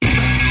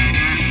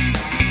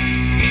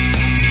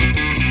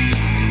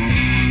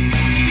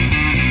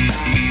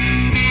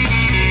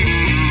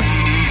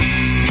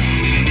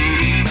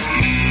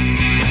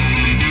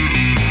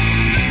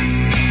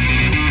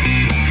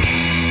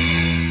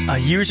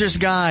User's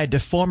Guide to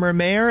former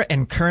mayor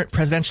and current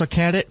presidential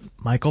candidate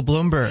Michael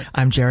Bloomberg.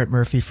 I'm Jarrett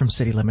Murphy from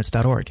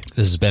CityLimits.org.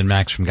 This is Ben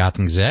Max from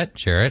Gotham Gazette.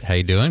 Jarrett, how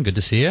you doing? Good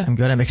to see you. I'm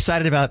good. I'm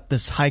excited about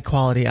this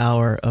high-quality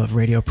hour of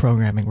radio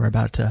programming we're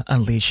about to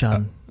unleash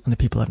on the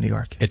people of New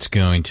York. It's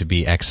going to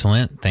be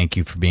excellent. Thank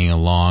you for being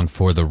along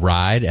for the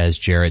ride. As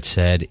Jarrett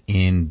said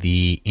in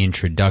the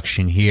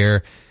introduction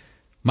here,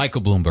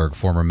 Michael Bloomberg,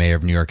 former mayor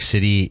of New York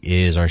City,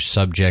 is our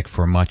subject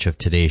for much of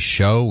today's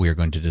show. We are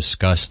going to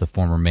discuss the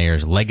former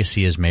mayor's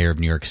legacy as mayor of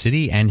New York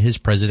City and his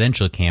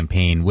presidential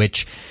campaign,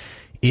 which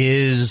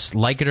is,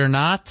 like it or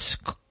not,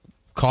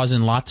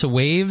 causing lots of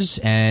waves,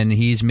 and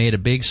he's made a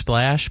big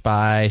splash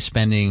by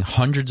spending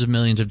hundreds of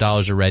millions of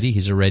dollars already.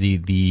 He's already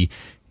the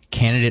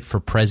candidate for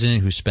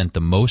president who spent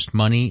the most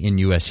money in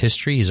U.S.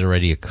 history. He's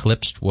already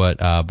eclipsed what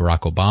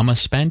Barack Obama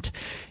spent.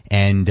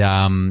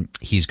 And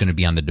he's going to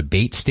be on the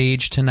debate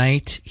stage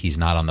tonight. He's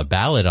not on the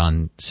ballot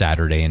on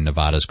Saturday in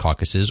Nevada's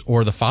caucuses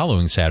or the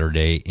following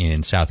Saturday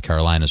in South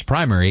Carolina's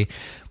primary.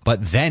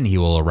 But then he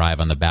will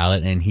arrive on the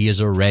ballot, and he has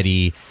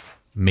already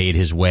made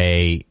his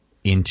way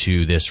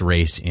into this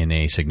race in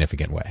a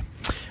significant way.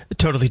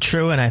 Totally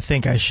true, and I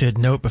think I should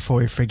note before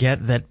we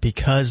forget that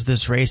because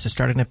this race is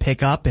starting to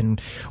pick up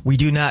and we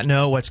do not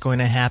know what's going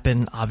to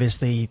happen,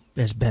 obviously,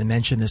 as Ben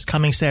mentioned, this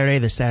coming Saturday,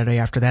 the Saturday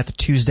after that, the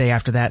Tuesday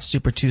after that,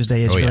 Super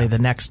Tuesday is really the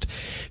next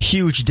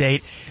huge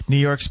date. New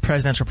York's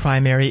presidential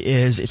primary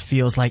is, it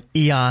feels like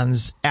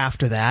eons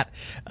after that.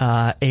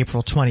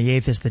 April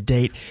 28th is the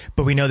date,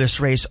 but we know this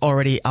race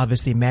already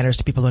obviously matters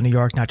to people in New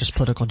York, not just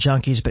political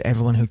junkies, but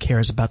everyone who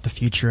cares about the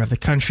future of the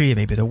country and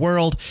maybe the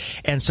world.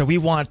 And so we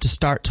want to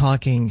start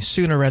talking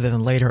sooner rather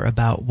than later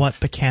about what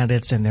the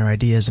candidates and their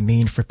ideas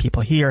mean for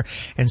people here.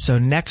 And so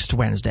next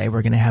Wednesday,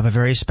 we're going to have a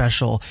very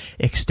special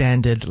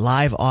extended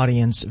live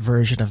audience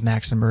version of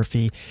Max and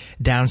Murphy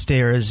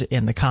downstairs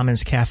in the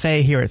Commons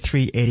Cafe here at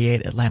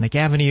 388 Atlantic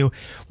Avenue,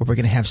 where we're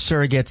going to have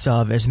surrogates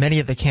of as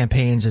many of the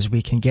campaigns as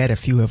we can get. A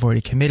few have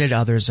already committed.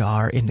 Others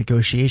are in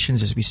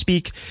negotiations as we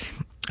speak.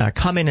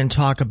 Come in and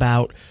talk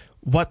about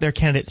what their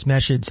candidate's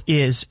message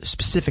is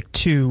specific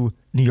to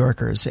New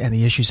Yorkers and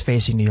the issues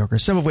facing New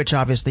Yorkers, some of which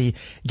obviously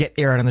get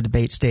aired on the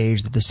debate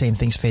stage, the same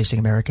things facing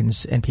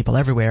Americans and people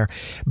everywhere,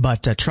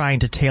 but trying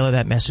to tailor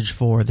that message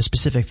for the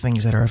specific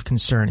things that are of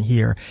concern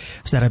here.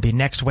 So that'll be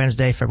next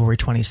Wednesday, February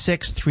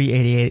 26th,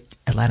 388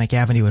 Atlantic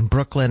Avenue in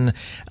Brooklyn,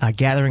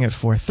 gathering at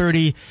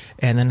 4:30,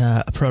 and then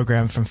a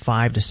program from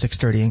 5 to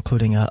 6:30,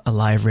 including a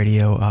live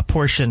radio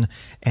portion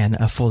and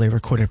a fully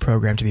recorded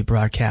program to be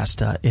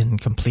broadcast in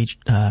complete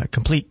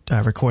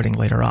recording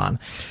later on.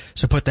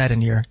 So put that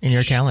in your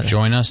calendar.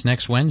 Join us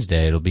next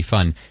Wednesday. It'll be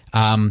fun.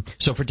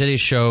 So for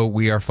today's show,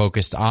 we are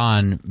focused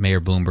on Mayor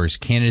Bloomberg's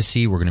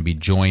candidacy. We're going to be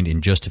joined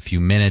in just a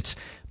few minutes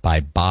by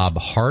Bob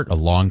Hart, a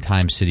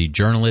longtime city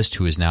journalist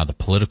who is now the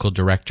political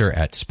director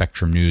at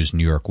Spectrum News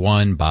New York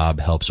One. Bob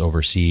helps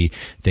oversee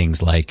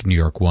things like New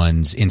York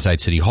One's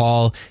Inside City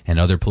Hall and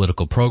other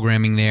political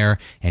programming there.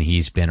 And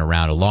he's been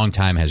around a long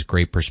time, has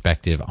great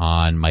perspective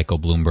on Michael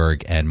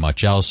Bloomberg and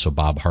much else. So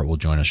Bob Hart will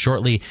join us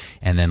shortly.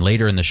 And then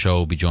later in the show,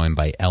 we'll be joined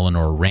by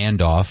Eleanor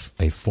Randolph,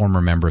 a former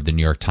member of the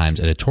New York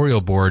Times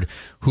editorial board,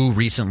 who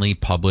recently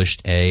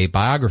published a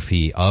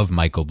biography of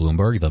Michael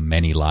Bloomberg, The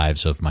Many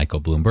Lives of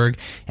Michael Bloomberg.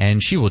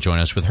 And she will join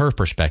us with her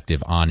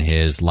perspective on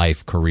his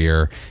life,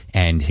 career,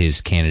 and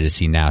his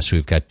candidacy now. So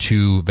we've got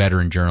two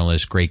veteran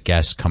journalists, great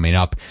guests coming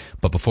up.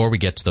 But before we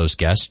get to those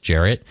guests,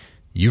 Jarrett,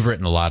 you've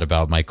written a lot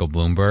about Michael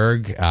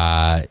Bloomberg.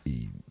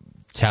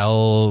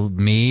 Tell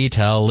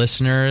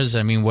listeners,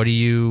 I mean, what are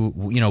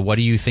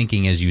you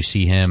thinking as you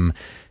see him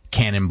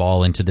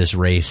cannonball into this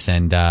race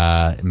and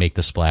make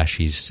the splash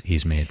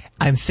he's made?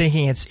 I'm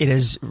thinking it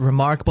is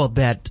remarkable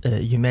that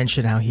you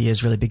mentioned how he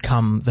has really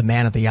become the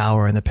man of the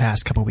hour in the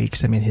past couple of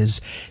weeks. I mean, his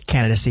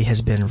candidacy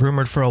has been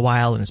rumored for a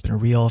while and it's been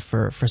real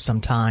for some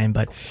time,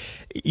 but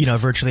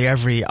virtually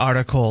every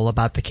article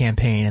about the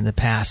campaign in the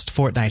past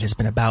fortnight has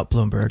been about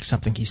Bloomberg,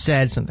 something he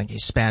said, something he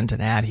spent,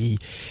 an ad he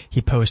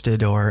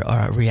posted, or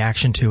a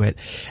reaction to it.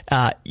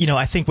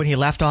 I think when he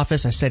left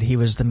office, I said he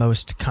was the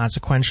most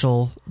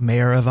consequential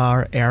mayor of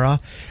our era,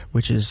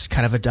 which is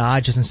kind of a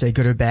dodge, doesn't say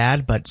good or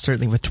bad, but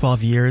certainly with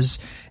 12 years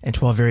and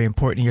 12 very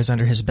important years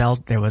under his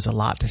belt, there was a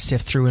lot to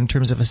sift through in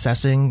terms of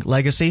assessing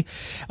legacy.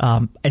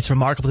 It's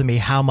remarkable to me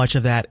how much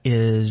of that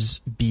is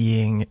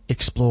being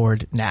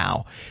explored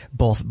now,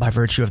 both by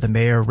virtue of the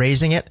mayor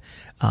raising it,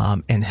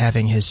 and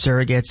having his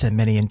surrogates and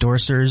many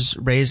endorsers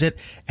raise it,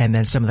 and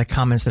then some of the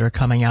comments that are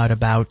coming out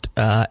about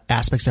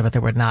aspects of it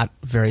that were not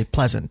very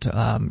pleasant.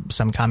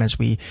 Some comments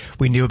we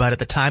knew about at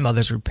the time,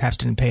 others we perhaps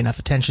didn't pay enough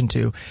attention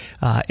to.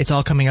 It's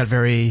all coming out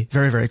very,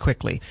 very, very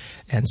quickly.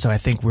 And so I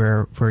think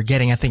we're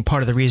getting,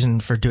 part of the reason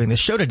for doing this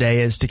show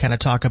today is to kind of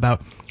talk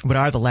about what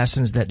are the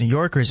lessons that New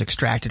Yorkers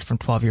extracted from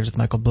 12 years with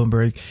Michael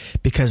Bloomberg,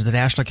 because the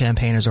national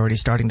campaign is already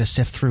starting to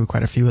sift through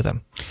quite a few of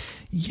them.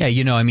 Yeah,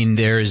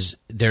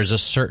 there's a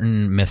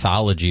certain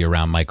mythology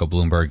around Michael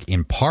Bloomberg,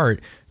 in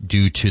part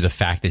due to the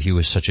fact that he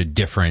was such a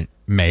different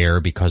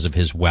mayor because of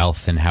his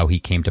wealth and how he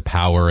came to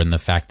power, and the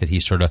fact that he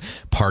sort of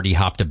party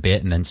hopped a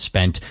bit and then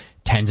spent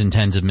tens and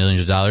tens of millions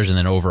of dollars and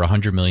then over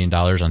 $100 million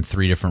on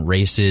 3 different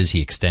races.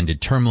 He extended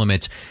term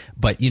limits.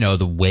 But,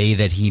 the way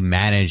that he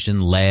managed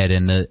and led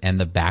and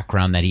the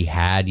background that he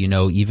had,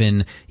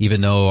 even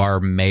though our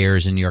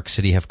mayors in New York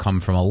City have come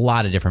from a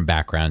lot of different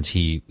backgrounds,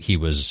 he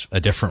was a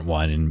different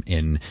one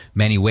in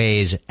many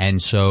ways.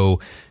 And so,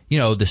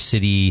 the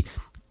city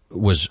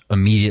was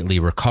immediately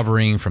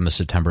recovering from the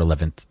September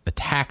 11th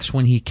attacks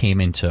when he came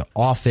into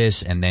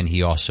office, and then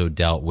he also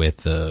dealt with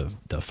the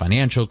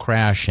financial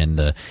crash and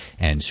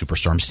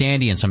Superstorm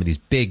Sandy and some of these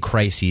big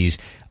crises,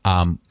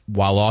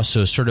 while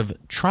also sort of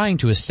trying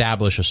to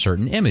establish a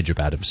certain image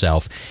about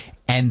himself.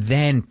 And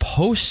then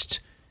post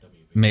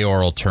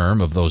mayoral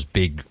term of those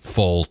big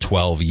full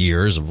 12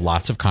 years of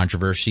lots of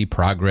controversy,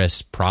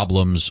 progress,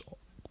 problems,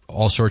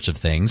 all sorts of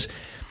things,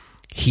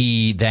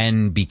 he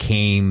then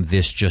became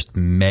this just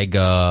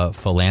mega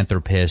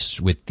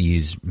philanthropist with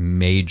these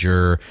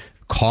major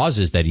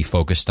causes that he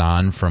focused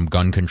on, from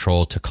gun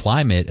control to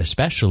climate,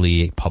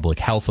 especially public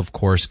health, of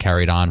course,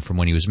 carried on from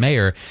when he was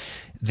mayor,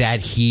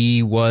 that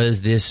he was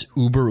this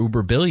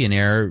uber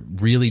billionaire,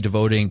 really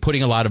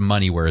putting a lot of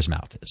money where his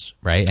mouth is,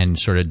 right? And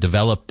sort of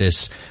developed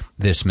this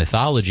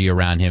mythology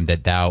around him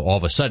that now all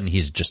of a sudden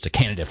he's just a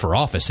candidate for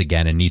office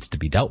again and needs to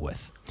be dealt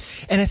with.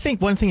 And I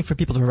think one thing for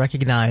people to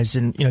recognize,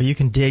 and you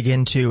can dig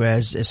into,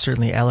 as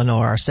certainly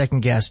Eleanor, our second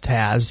guest,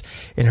 has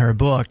in her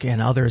book,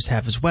 and others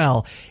have as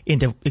well,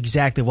 into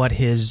exactly what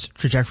his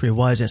trajectory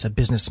was as a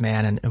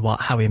businessman and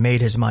how he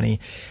made his money.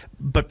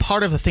 But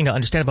part of the thing to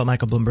understand about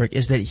Michael Bloomberg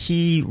is that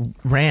he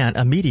ran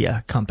a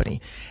media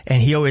company,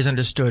 and he always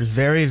understood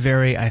very,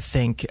 very, I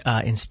think,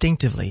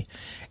 instinctively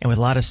and with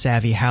a lot of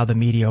savvy how the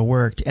media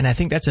worked. And I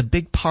think that's a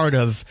big part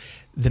of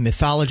the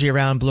mythology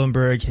around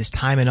Bloomberg, his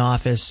time in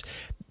office.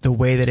 The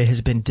way that it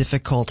has been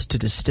difficult to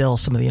distill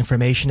some of the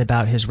information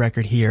about his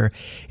record here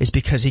is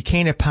because he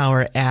came to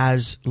power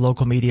as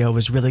local media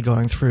was really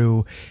going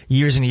through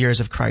years and years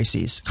of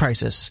crises, shrinking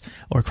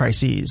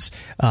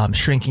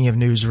of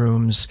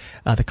newsrooms,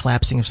 the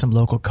collapsing of some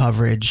local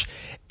coverage.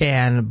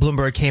 And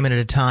Bloomberg came in at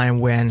a time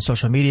when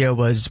social media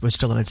was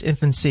still in its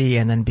infancy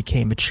and then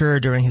became mature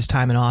during his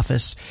time in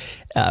office.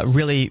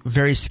 Really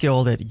very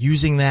skilled at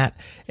using that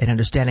and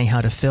understanding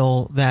how to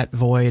fill that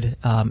void,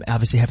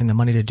 obviously having the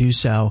money to do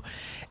so.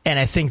 And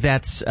I think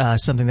that's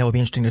something that will be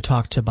interesting to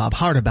talk to Bob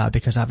Hart about,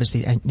 because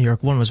obviously New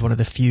York One was one of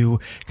the few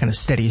kind of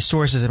steady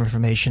sources of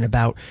information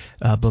about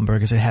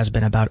Bloomberg, as it has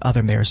been about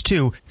other mayors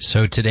too.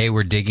 So today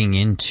we're digging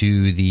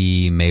into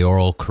the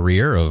mayoral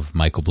career of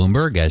Michael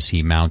Bloomberg as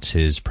he mounts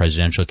his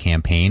presidential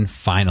campaign,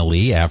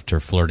 finally, after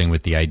flirting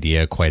with the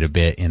idea quite a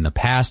bit in the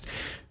past.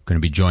 Going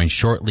to be joined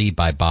shortly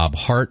by Bob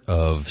Hart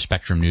of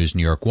Spectrum News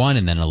New York One,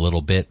 and then a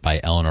little bit by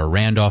Eleanor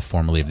Randolph,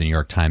 formerly of the New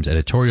York Times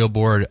editorial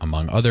board,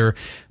 among other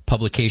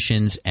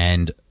publications,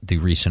 and the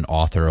recent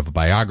author of a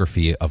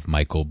biography of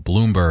Michael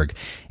Bloomberg.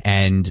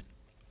 And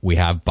we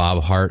have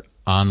Bob Hart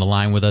on the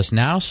line with us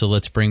now, so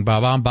let's bring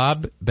Bob on.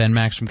 Bob, Ben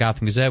Max from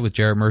Gotham Gazette with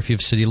Jarrett Murphy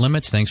of City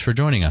Limits. Thanks for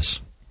joining us.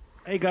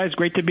 Hey, guys.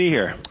 Great to be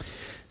here.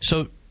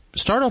 So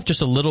start off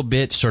just a little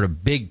bit, sort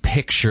of big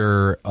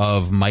picture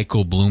of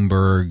Michael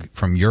Bloomberg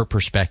from your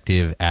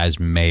perspective as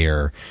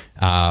mayor.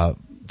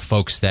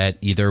 Folks that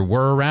either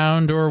were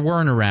around or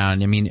weren't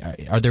around. I mean,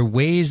 are there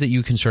ways that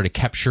you can sort of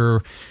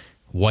capture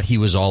what he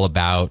was all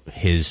about,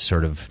 his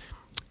sort of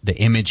the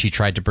image he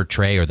tried to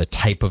portray, or the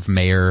type of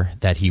mayor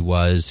that he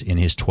was in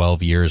his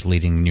 12 years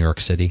leading New York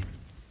City?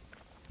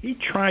 He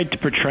tried to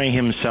portray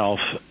himself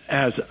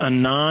as a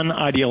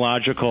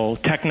non-ideological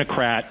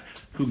technocrat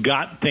who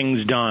got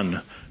things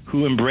done,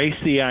 who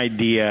embraced the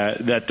idea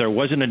that there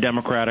wasn't a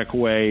Democratic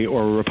way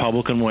or a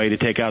Republican way to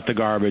take out the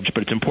garbage,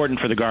 but it's important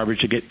for the garbage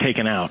to get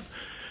taken out.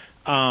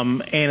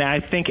 And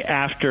I think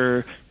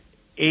after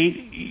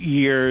 8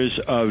 years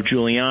of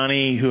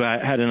Giuliani, who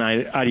had an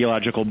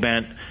ideological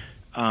bent,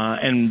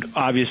 and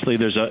obviously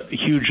there's a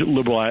huge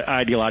liberal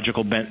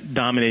ideological bent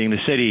dominating the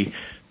city,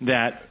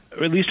 that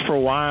at least for a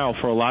while,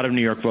 for a lot of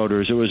New York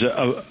voters, it was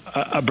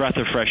a breath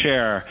of fresh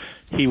air.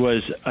 He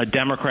was a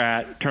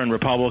Democrat turned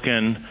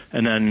Republican,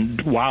 and then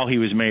while he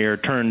was mayor,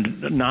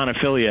 turned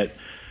non-affiliate.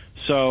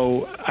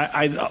 So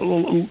I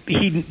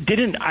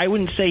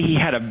wouldn't say he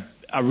had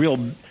a real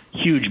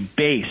huge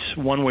base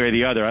one way or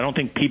the other. I don't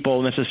think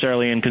people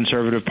necessarily in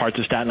conservative parts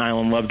of Staten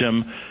Island loved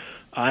him.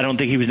 I don't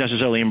think he was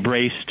necessarily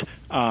embraced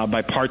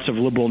by parts of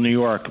liberal New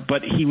York,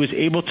 but he was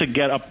able to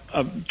get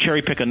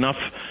cherry pick enough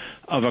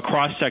of a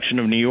cross section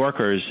of New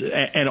Yorkers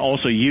and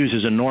also use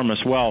his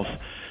enormous wealth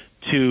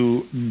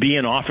to be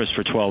in office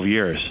for 12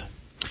 years.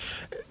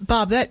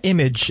 Bob, that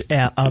image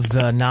of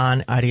the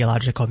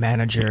non-ideological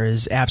manager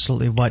is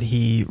absolutely what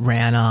he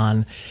ran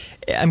on.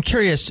 I'm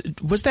curious,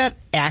 was that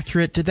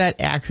accurate? Did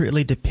that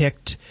accurately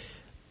depict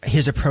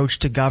his approach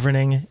to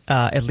governing,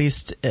 at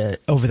least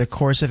over the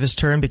course of his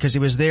term? Because he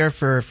was there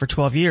for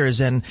 12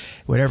 years, and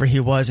whatever he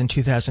was in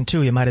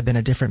 2002, he might have been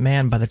a different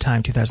man by the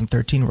time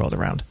 2013 rolled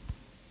around.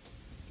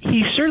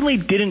 He certainly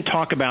didn't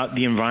talk about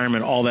the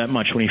environment all that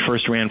much when he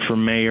first ran for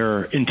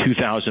mayor in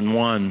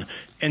 2001.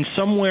 And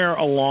somewhere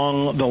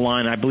along the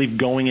line, I believe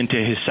going into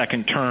his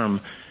second term,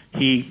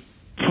 he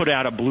put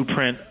out a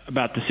blueprint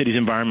about the city's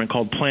environment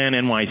called Plan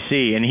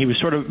NYC, and he was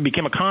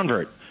became a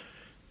convert.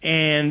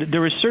 And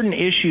there were certain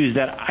issues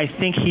that I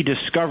think he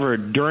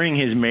discovered during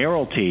his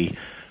mayoralty.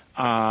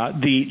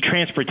 The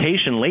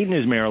transportation, late in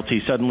his mayoralty,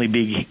 suddenly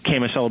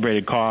became a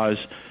celebrated cause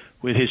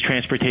with his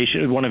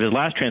one of his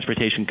last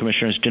transportation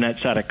commissioners, Jeanette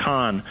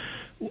Sadik-Khan.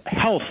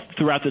 Health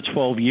throughout the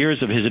 12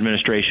 years of his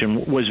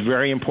administration was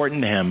very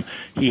important to him.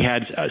 He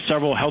had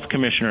several health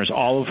commissioners,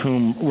 all of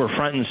whom were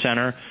front and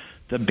center.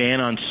 The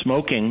ban on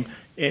smoking,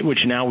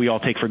 which now we all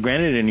take for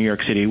granted in New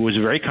York City, was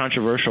very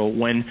controversial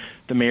when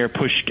the mayor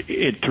pushed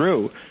it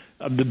through.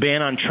 The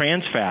ban on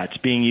trans fats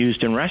being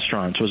used in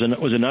restaurants was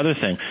another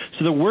thing.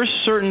 So there were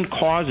certain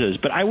causes,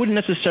 but I wouldn't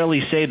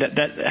necessarily say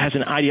that has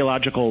an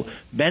ideological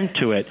bent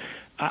to it.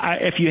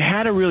 If you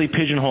had to really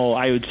pigeonhole,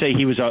 I would say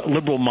he was a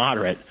liberal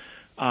moderate.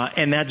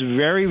 And that's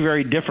very,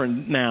 very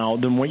different now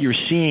than what you're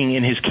seeing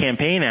in his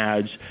campaign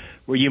ads,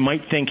 where you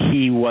might think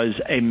he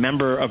was a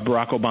member of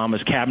Barack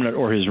Obama's cabinet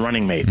or his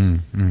running mate.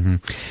 Mm-hmm.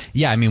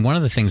 Yeah, I mean, one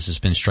of the things that's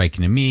been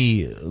striking to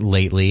me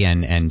lately,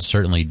 and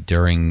certainly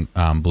during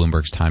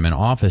Bloomberg's time in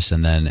office,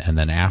 and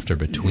then after,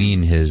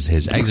 between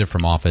his exit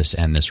from office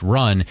and this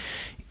run,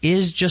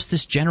 is just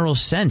this general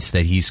sense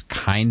that he's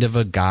kind of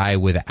a guy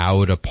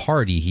without a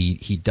party.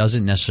 He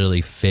doesn't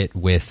necessarily fit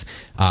with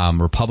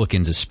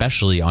Republicans,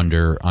 especially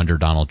under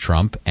Donald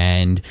Trump.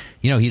 And,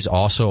 he's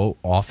also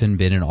often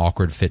been an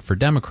awkward fit for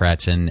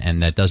Democrats.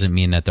 And that doesn't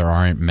mean that there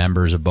aren't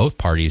members of both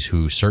parties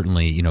who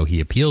certainly, he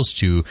appeals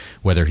to,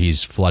 whether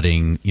he's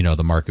flooding,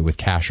 the market with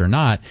cash or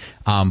not.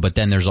 But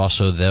then there's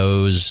also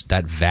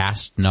that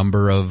vast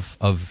number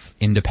of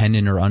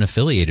independent or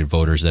unaffiliated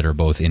voters that are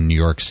both in New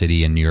York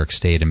City and New York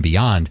State and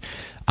beyond.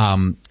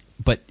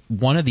 But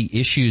one of the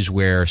issues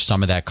where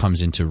some of that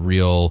comes into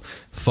real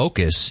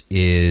focus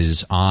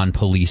is on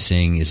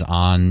policing, is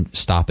on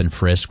stop and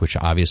frisk, which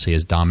obviously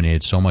has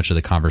dominated so much of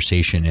the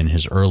conversation in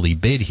his early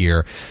bid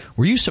here.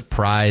 Were you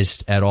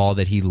surprised at all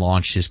that he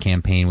launched his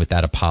campaign with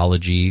that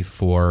apology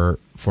for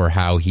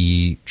how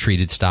he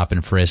treated stop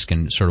and frisk,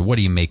 and sort of what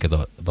do you make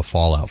of the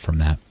fallout from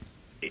that?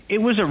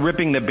 It was a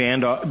ripping the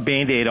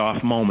Band-Aid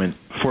off moment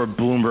for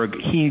Bloomberg.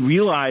 He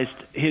realized,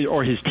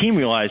 his team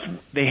realized,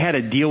 they had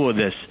to deal with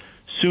this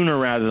sooner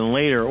rather than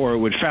later, or it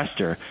would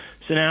fester.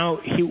 So now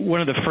one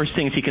of the first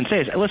things he can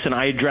say is, listen,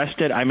 I addressed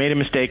it, I made a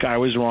mistake, I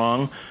was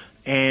wrong,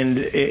 and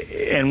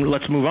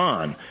let's move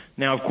on.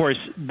 Now, of course,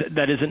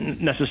 that isn't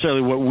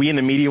necessarily what we in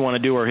the media want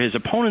to do or his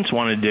opponents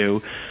want to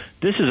do.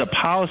 This is a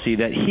policy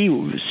that he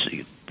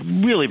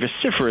really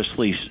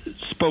vociferously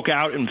spoke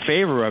out in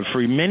favor of for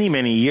many,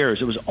 many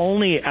years. It was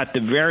only at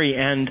the very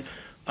end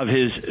of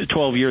his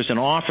 12 years in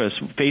office,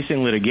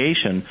 facing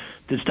litigation,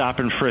 did stop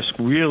and frisk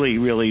really,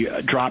 really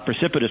drop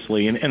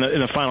precipitously in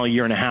the final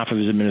year and a half of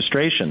his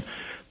administration.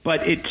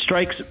 But it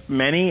strikes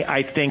many,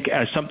 I think,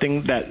 as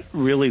something that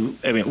really,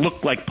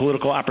 looked like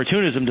political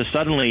opportunism to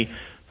suddenly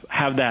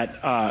have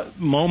that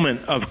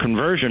moment of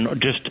conversion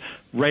just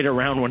right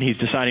around when he's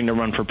deciding to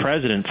run for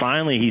president.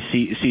 Finally,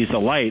 he sees the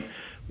light,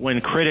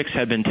 when critics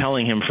had been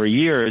telling him for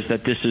years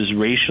that this is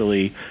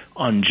racially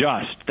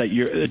unjust, that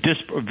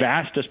a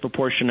vast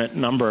disproportionate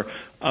number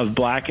of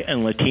black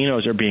and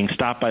Latinos are being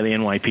stopped by the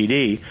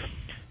NYPD.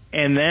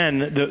 And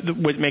then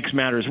what makes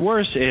matters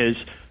worse is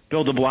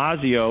Bill de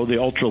Blasio, the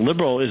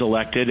ultra-liberal, is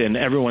elected, and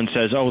everyone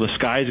says, the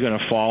sky's going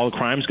to fall,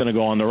 crime's going to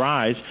go on the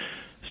rise.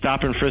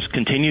 Stop and frisk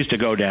continues to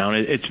go down.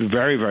 It's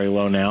very, very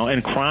low now,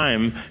 and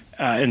crime,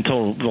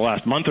 until the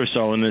last month or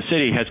so in the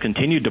city, has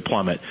continued to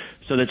plummet.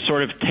 So that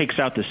sort of takes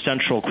out the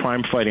central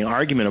crime-fighting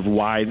argument of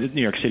why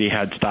New York City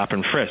had stop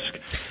and frisk.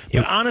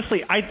 But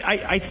honestly,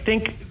 I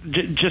think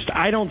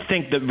I don't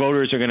think that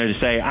voters are going to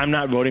say, I'm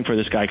not voting for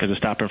this guy because of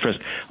stop and frisk.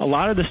 A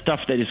lot of the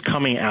stuff that is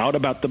coming out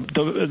about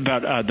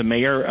the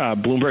mayor,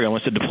 Bloomberg,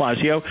 and de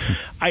Blasio,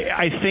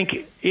 I think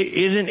it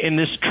isn't in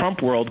this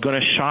Trump world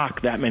going to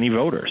shock that many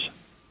voters.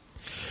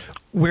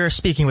 We're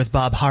speaking with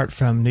Bob Hart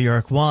from New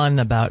York One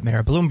about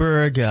Mayor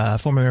Bloomberg,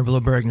 former Mayor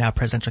Bloomberg, now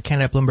presidential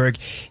candidate Bloomberg.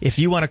 If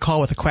you want to call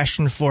with a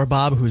question for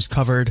Bob, who's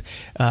covered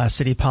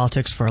city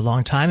politics for a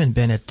long time and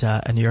been at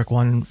New York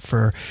One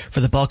for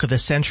the bulk of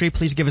this century,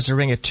 please give us a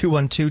ring at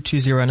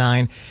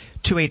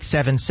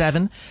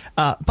 212-209-2877.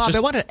 Bob, I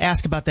wanted to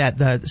ask about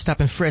the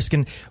stop and frisk.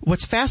 And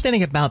what's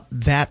fascinating about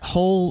that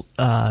whole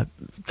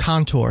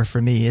contour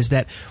for me is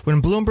that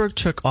when Bloomberg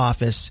took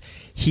office,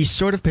 he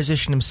sort of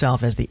positioned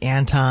himself as the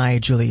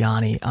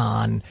anti-Giuliani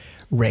on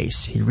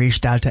race. He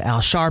reached out to Al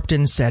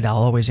Sharpton, said, I'll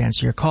always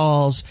answer your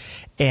calls.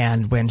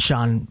 And when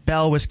Sean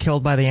Bell was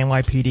killed by the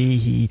NYPD,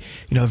 he,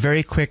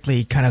 very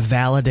quickly kind of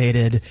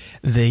validated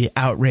the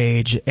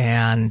outrage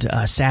and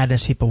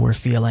sadness people were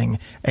feeling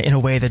in a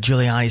way that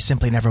Giuliani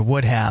simply never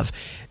would have.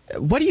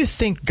 What do you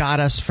think got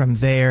us from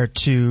there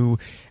to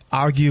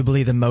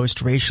arguably the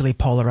most racially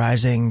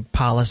polarizing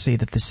policy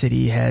that the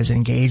city has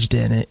engaged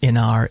in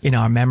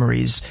our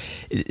memories?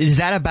 Is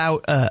that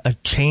about a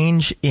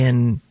change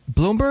in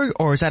Bloomberg,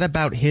 or is that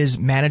about his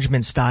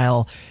management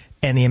style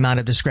and the amount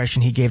of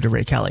discretion he gave to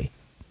Ray Kelly?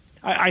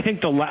 I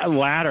think the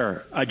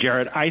latter,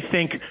 Jared. I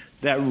think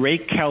that Ray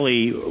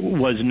Kelly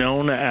was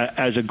known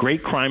as a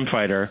great crime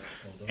fighter,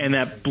 and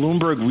that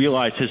Bloomberg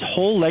realized his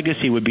whole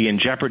legacy would be in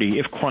jeopardy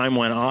if crime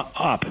went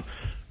up.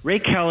 Ray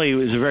Kelly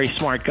was a very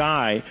smart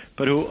guy,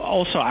 but who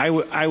also,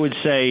 I would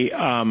say,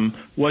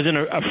 wasn't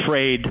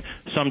afraid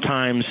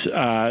sometimes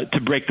to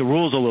break the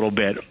rules a little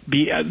bit.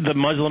 The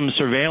Muslim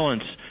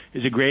surveillance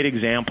is a great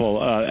example,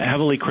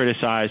 heavily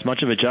criticized,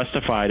 much of it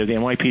justified, of the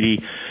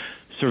NYPD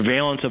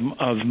surveillance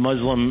of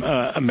Muslim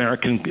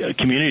American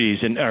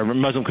communities and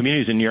Muslim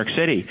communities in New York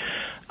City.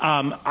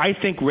 I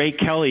think Ray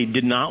Kelly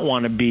did not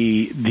want to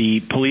be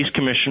the police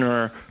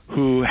commissioner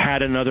who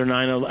had a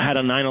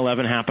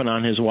 9/11 happen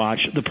on his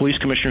watch, the police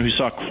commissioner who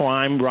saw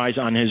crime rise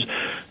on his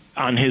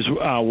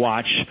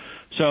watch.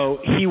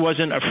 So he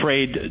wasn't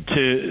afraid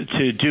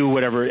to do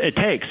whatever it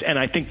takes. And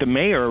I think the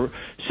mayor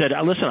said,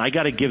 listen, I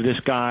got to give this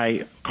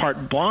guy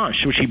carte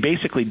blanche, which he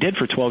basically did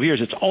for 12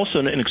 years. It's also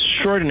an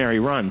extraordinary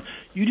run.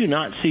 You do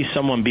not see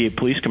someone be a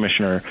police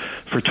commissioner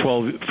for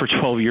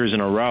 12 years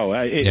in a row.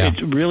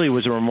 It really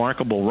was a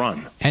remarkable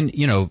run. And,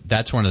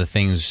 that's one of the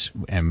things,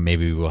 and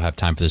maybe we'll have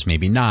time for this,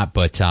 maybe not,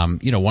 but,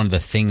 one of the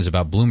things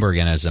about Bloomberg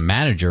and as a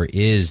manager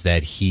is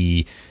that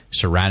he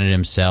surrounded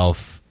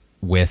himself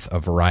with a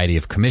variety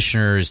of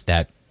commissioners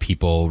that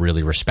people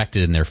really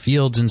respected in their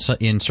fields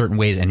in certain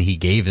ways, and he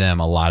gave them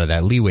a lot of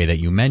that leeway that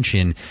you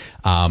mentioned,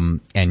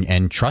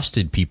 and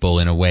trusted people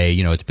in a way.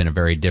 It's been a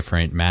very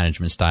different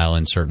management style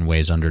in certain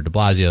ways under de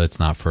Blasio. It's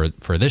not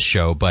for this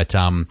show, but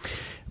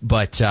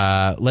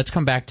let's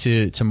come back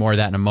to more of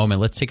that in a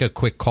moment. Let's take a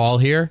quick call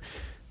here.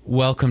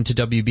 Welcome to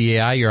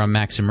WBAI. You're on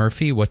Max and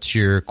Murphy. What's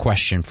your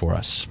question for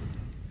us?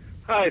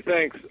 Hi,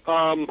 thanks.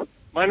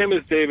 My name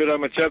is David.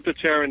 I'm a chapter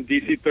chair in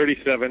DC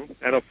 37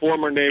 and a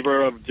former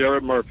neighbor of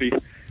Jared Murphy.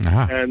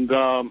 Uh-huh. And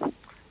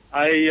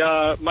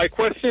my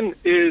question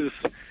is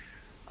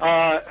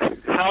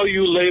how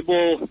you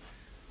label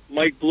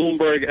Mike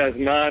Bloomberg as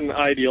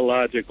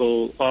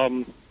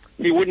non-ideological.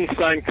 He wouldn't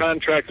sign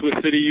contracts with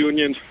city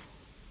unions.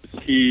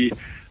 He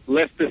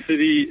left the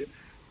city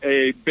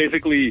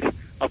basically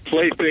a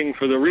plaything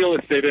for the real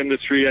estate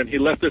industry, and he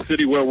left a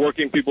city where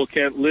working people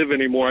can't live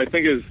anymore. I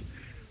think his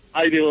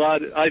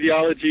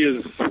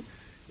ideology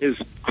is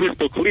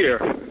crystal clear.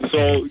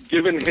 So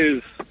given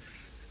his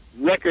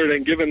record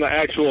and given the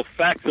actual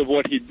facts of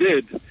what he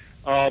did,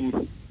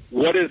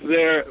 what is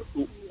there?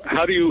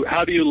 How do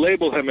you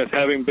label him as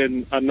having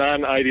been a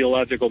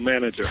non-ideological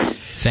manager?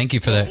 Thank you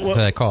for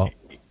that call.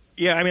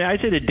 Yeah, I mean, I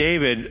say to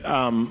David,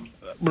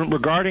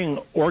 regarding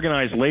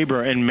organized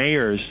labor and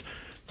mayors,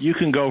 you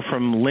can go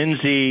from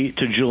Lindsay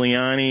to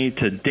Giuliani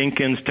to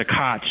Dinkins to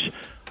Koch.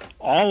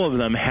 All of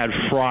them had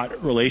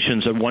fraught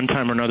relations at one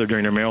time or another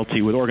during their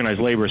mayoralty with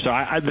organized labor. So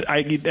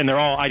and they're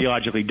all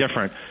ideologically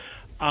different.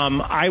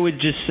 I would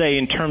just say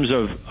in terms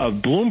of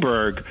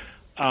Bloomberg,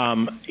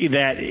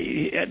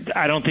 that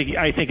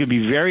I think it'd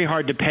be very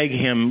hard to peg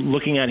him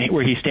looking at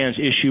where he stands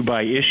issue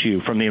by issue,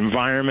 from the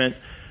environment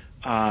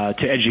to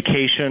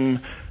education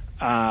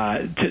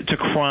to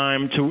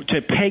crime,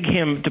 to peg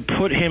him, to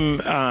put him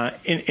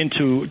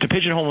to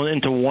pigeonhole him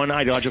into one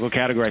ideological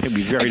category. I think would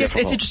be very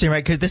difficult. It's interesting,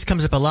 right? Because this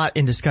comes up a lot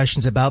in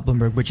discussions about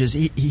Bloomberg, which is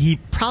he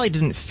probably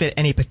didn't fit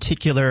any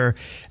particular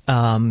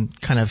kind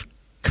of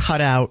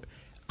cutout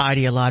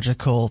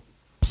ideological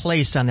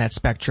place on that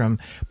spectrum,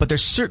 but there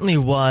certainly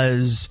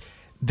was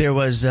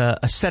a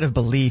set of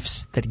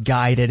beliefs that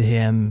guided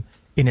him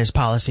in his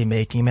policy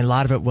making. I mean, a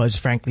lot of it was,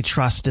 frankly,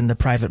 trust in the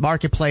private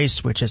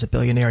marketplace, which as a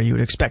billionaire you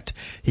would expect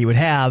he would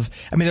have.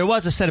 I mean, there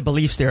was a set of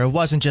beliefs there. It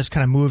wasn't just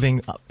kind of moving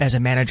as a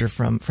manager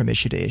from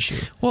issue to issue.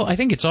 Well, I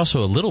think it's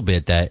also a little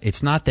bit that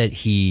it's not that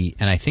he,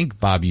 and I think,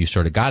 Bob, you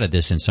sort of got at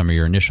this in some of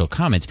your initial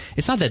comments,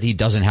 it's not that he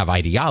doesn't have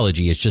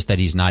ideology, it's just that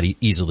he's not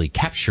easily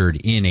captured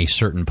in a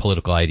certain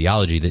political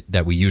ideology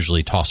that we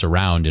usually toss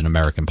around in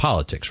American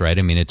politics, right?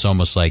 I mean, it's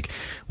almost like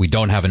we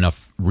don't have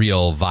enough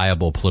real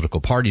viable political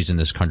parties in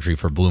this country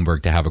for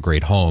Bloomberg to have a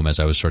great home, as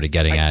I was sort of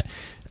getting at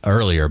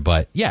earlier.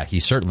 But yeah,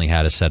 he certainly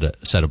had a set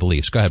of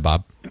beliefs. Go ahead,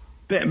 Bob.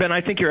 Ben, I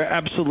think you're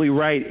absolutely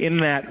right in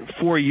that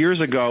 4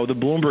 years ago, the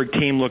Bloomberg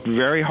team looked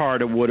very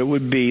hard at what it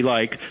would be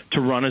like to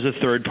run as a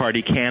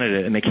third-party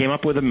candidate. And they came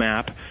up with a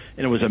map,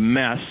 and it was a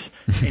mess.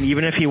 And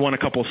even if he won a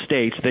couple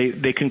states,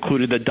 they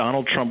concluded that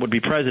Donald Trump would be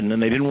president,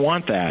 and they didn't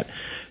want that.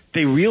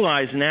 They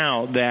realize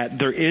now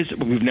that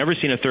we've never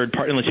seen a third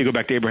party, unless you go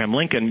back to Abraham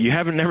Lincoln, you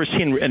haven't never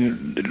seen,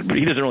 and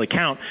he doesn't really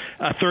count,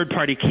 a third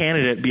party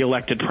candidate be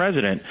elected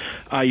president.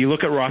 You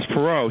look at Ross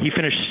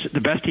Perot,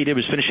 the best he did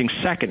was finishing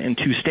second in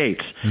 2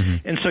 states.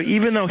 Mm-hmm. And so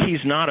even though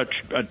he's not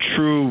a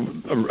true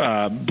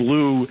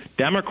blue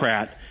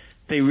Democrat,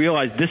 they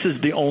realize this is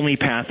the only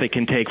path they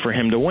can take for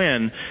him to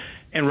win.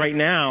 And right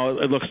now,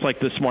 it looks like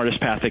the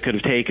smartest path they could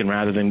have taken,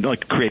 rather than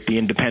create the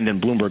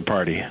independent Bloomberg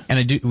party.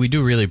 And we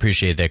do really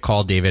appreciate that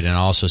call, David. And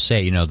I'll also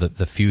say,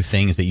 the few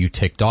things that you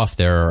ticked off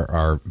there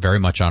are very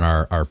much on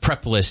our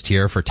prep list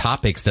here for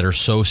topics that are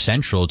so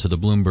central to the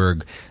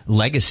Bloomberg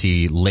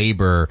legacy: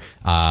 labor,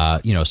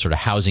 sort of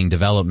housing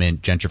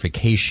development,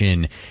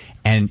 gentrification.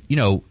 And,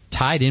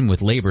 tied in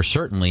with labor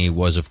certainly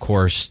was, of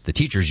course, the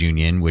teachers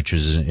union, which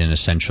is an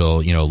essential,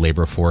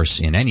 labor force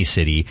in any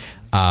city.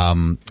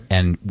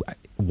 And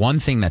one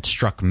thing that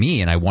struck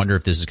me, and I wonder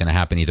if this is going to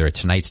happen either at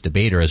tonight's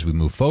debate or as we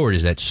move forward,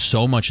 is that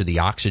so much of the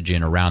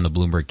oxygen around the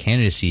Bloomberg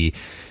candidacy,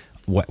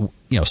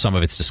 some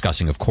of it's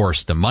discussing, of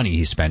course, the money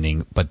he's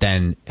spending, but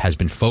then has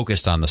been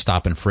focused on the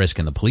stop and frisk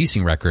and the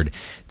policing record,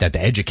 that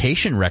the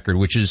education record,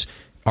 which is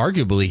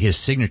arguably his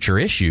signature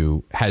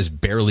issue, has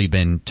barely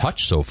been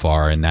touched so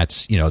far, and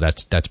that's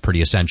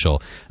pretty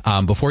essential.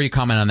 Before you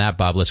comment on that,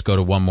 Bob, let's go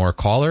to one more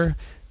caller.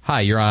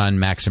 Hi, you're on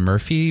Max and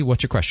Murphy.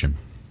 What's your question?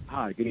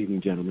 Hi, good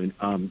evening, gentlemen.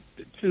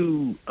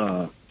 Two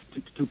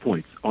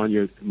points on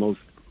your most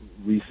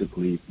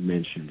recently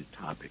mentioned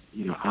topic.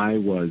 I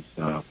was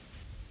a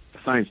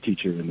science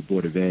teacher in the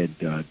Board of Ed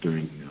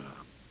during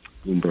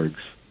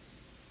Bloomberg's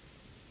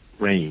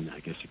reign,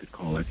 I guess you could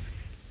call it.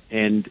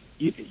 And,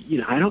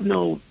 I don't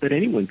know that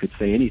anyone could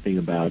say anything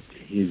about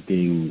his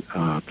being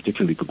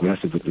particularly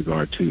progressive with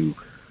regard to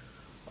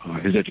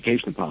his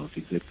educational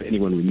policies. If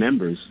anyone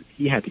remembers,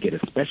 he had to get a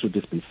special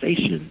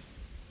dispensation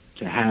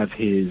to have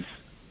his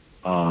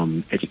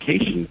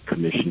education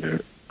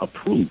commissioner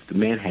approved. The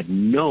man had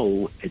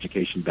no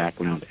education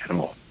background at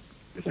all,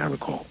 as I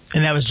recall.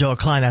 And that was Joel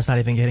Klein. That's not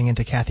even getting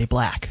into Kathy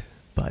Black.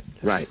 But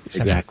right,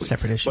 exactly.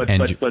 Separate issue.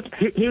 But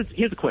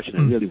here's a question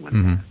I really want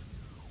to ask.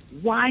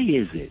 Why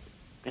is it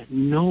that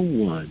no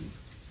one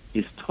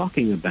is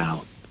talking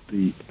about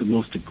the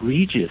most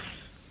egregious,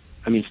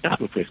 stop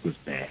and frisk was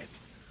bad,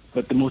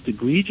 but the most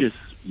egregious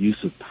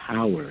use of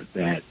power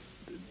that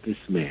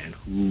this man,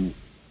 who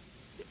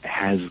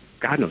has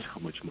God knows how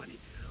much money,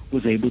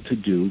 was able to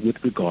do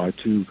with regard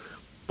to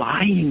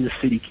buying the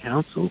city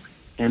council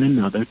and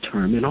another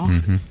term in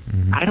office?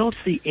 I don't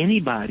see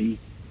anybody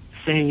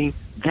saying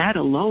that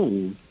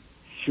alone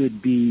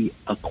should be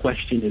a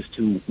question as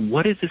to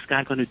what is this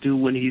guy going to do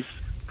when he's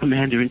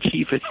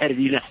Commander-in-Chief and head of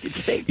the United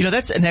States.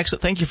 That's an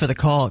excellent. Thank you for the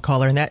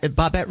caller. And that,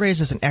 Bob, that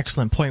raises an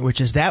excellent point, which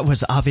is that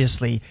was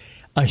obviously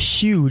a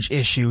huge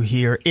issue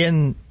here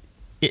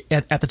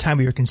at the time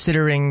we were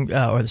considering,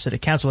 or the city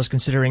council was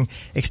considering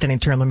extending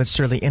term limits.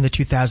 Certainly in the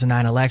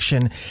 2009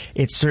 election,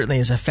 it certainly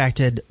has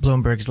affected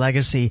Bloomberg's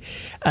legacy.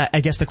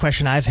 I guess the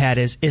question I've had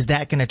is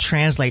that going to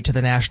translate to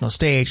the national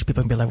stage?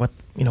 People can be like, what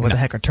the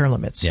heck are term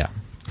limits? Yeah.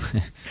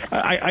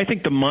 I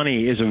think the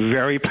money is a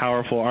very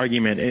powerful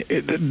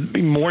argument,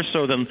 more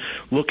so than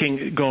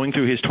going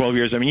through his 12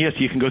 years. Yes,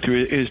 you can go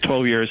through his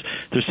 12 years.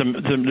 There's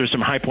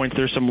some high points,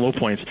 there's some low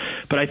points.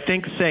 But I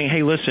think saying,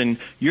 hey, listen,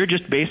 you're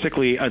just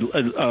basically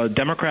a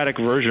Democratic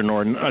version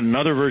or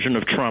another version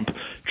of Trump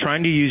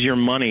trying to use your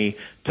money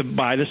to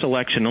buy this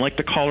election. And like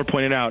the caller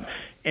pointed out,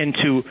 and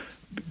to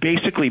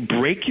basically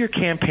break your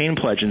campaign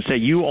pledge and say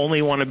you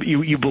only want to,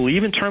 you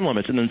believe in term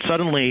limits, and then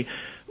suddenly,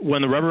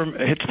 when the rubber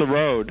meets the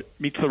road,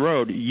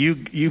 you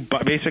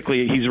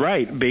basically, he's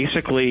right,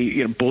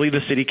 basically bully the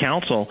city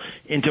council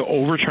into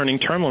overturning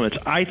term limits,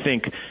 I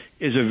think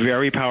is a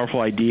very powerful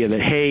idea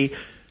that, hey,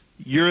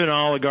 you're an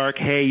oligarch,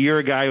 hey, you're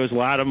a guy who has a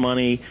lot of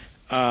money,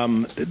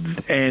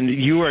 and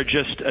you are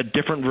just a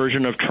different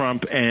version of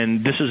Trump,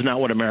 and this is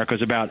not what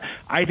America's about.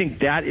 I think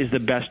that is the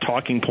best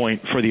talking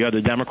point for the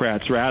other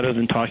Democrats, rather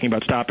than talking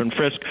about stop and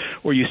frisk,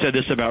 or you said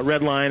this about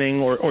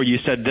redlining, or you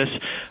said this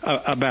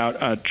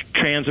about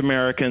trans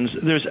Americans.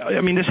 This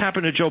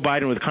happened to Joe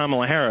Biden with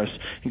Kamala Harris,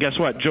 and guess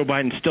what? Joe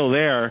Biden's still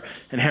there,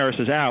 and Harris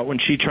is out when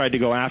she tried to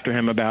go after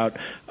him about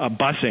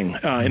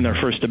busing in their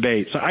first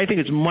debate. So I think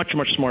it's much,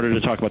 much smarter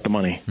to talk about the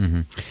money.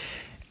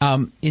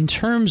 In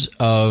terms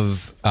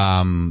of,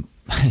 the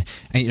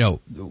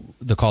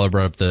caller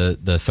brought up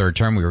the third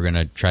term. We were going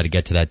to try to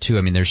get to that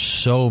too. There's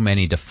so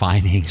many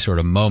defining sort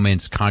of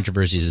moments,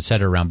 controversies, et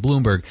cetera, around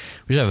Bloomberg.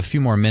 We just have a few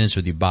more minutes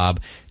with you, Bob.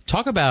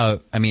 Talk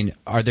about,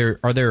 are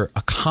there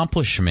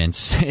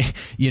accomplishments,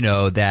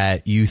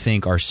 that you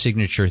think are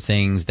signature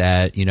things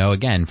that,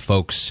 again,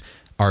 folks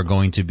are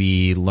going to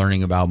be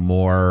learning about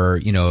more,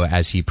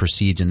 as he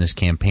proceeds in this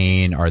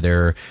campaign? Are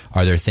there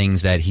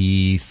things that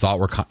he thought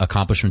were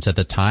accomplishments at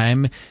the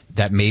time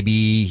that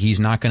maybe he's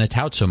not going to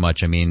tout so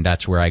much?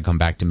 That's where I come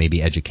back to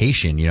maybe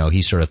education.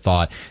 He sort of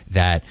thought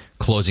that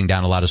closing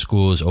down a lot of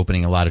schools,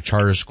 opening a lot of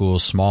charter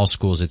schools, small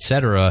schools, et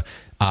cetera,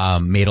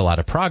 made a lot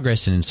of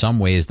progress, and in some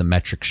ways the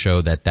metrics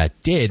show that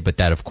did, but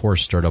that of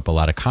course stirred up a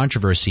lot of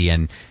controversy,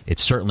 and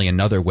it's certainly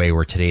another way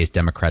where today's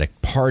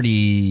Democratic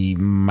Party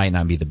might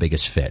not be the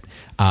biggest fit.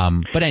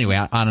 But anyway,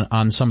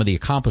 on some of the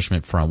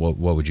accomplishment front,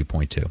 what would you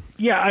point to?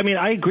 Yeah,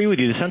 I agree with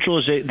you.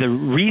 The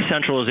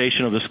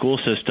re-centralization of the school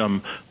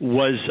system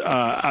was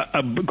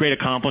a great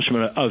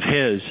accomplishment of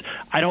his.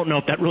 I don't know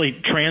if that really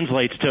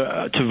translates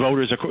to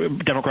voters,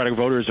 Democratic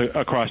voters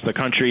across the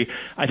country.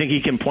 I think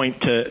he can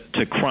point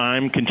to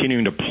crime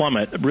continuing to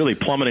really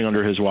plummeting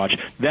under his watch.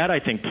 That, I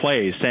think,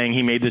 plays, saying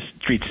he made the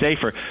streets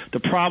safer. The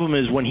problem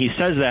is when he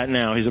says that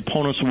now, his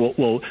opponents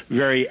will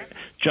very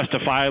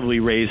justifiably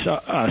raise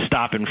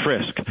stop and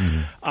frisk.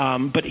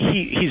 But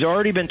he's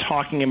already been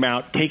talking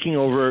about taking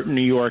over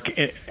New York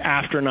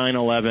after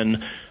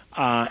 9/11,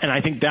 And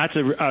I think that's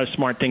a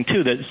smart thing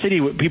too. That city,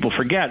 people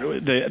forget,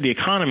 the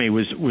economy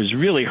was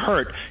really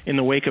hurt in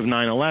the wake of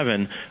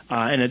 9/11,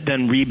 and it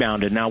then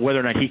rebounded. Now, whether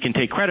or not he can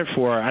take credit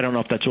for, I don't know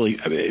if that's really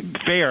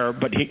fair,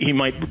 but he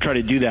might try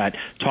to do that,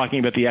 talking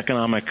about the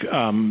economic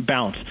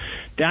balance.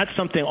 That's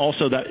something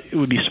also that it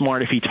would be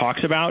smart if he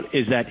talks about,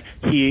 is that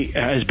he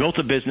has built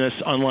a business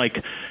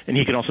unlike, and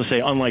he can also say,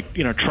 unlike,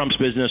 Trump's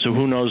business, or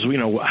who knows,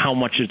 how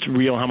much it's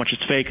real, how much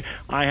it's fake.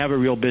 I have a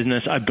real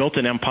business. I built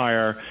an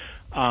empire.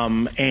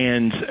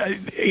 And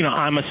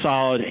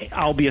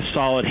I'll be a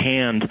solid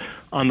hand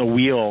on the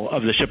wheel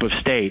of the ship of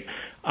state.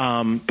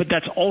 But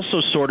that's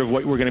also sort of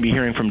what we're going to be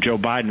hearing from Joe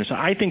Biden. So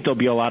I think there'll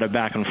be a lot of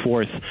back and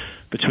forth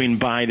between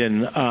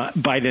Biden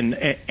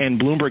and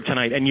Bloomberg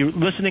tonight. And you're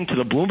listening to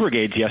the Bloomberg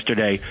aides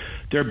yesterday.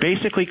 They're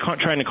basically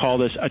trying to call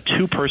this a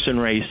two-person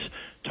race,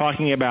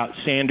 talking about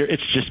Sanders.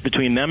 It's just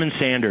between them and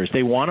Sanders.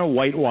 They want to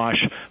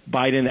whitewash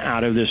Biden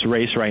out of this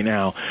race right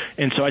now.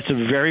 And so it's a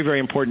very, very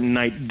important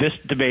night, this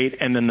debate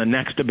and then the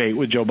next debate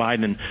with Joe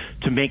Biden,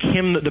 to make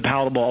him the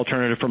palatable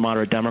alternative for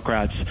moderate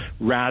Democrats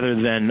rather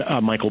than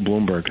Michael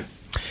Bloomberg.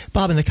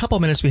 Bob, in the couple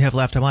of minutes we have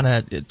left, I want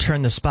to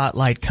turn the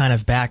spotlight kind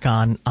of back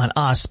on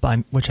us, by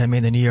which I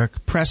mean the New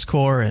York Press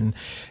Corps, and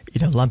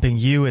lumping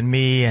you and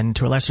me, and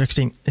to a lesser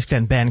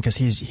extent Ben, because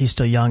he's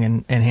still young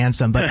and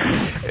handsome. But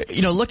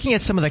looking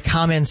at some of the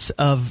comments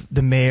of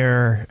the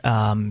mayor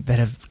that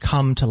have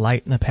come to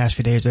light in the past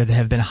few days, that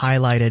have been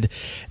highlighted,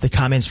 the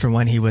comments from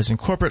when he was in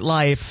corporate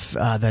life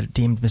that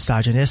deemed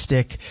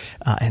misogynistic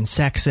and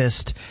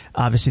sexist.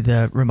 Obviously,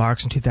 the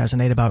remarks in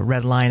 2008 about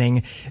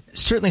redlining.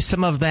 Certainly,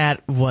 some of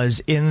that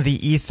was in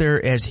the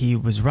ether as he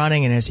was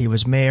running and as he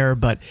was mayor.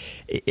 But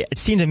it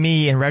seemed to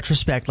me, in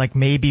retrospect, like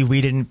maybe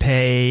we didn't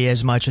pay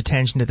as much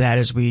attention to that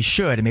as we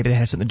should, and maybe that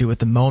has something to do with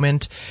the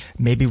moment.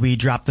 Maybe we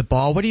dropped the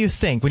ball. What do you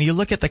think? When you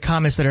look at the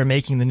comments that are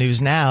making the news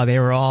now, they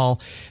were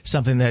all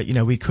something that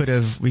we could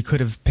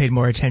have paid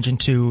more attention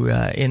to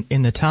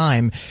in the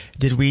time.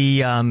 Did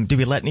we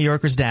let New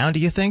Yorkers down, do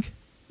you think?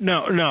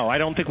 No, I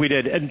don't think we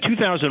did. In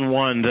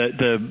 2001,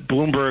 the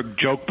Bloomberg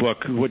joke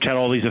book, which had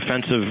all these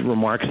offensive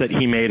remarks that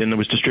he made and that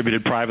was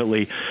distributed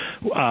privately,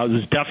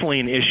 was definitely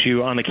an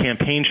issue on the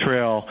campaign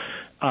trail.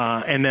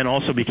 And then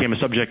also became a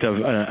subject of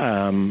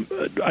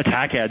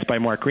attack ads by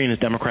Mark Green, his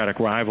Democratic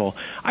rival.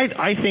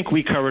 I think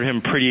we covered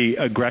him pretty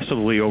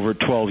aggressively over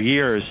 12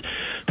 years.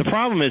 The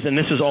problem is, and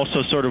this is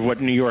also sort of what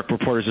New York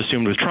reporters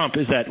assumed with Trump,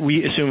 is that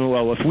we assume,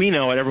 well, if we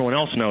know it, everyone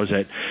else knows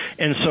it.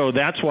 And so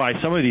that's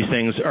why some of these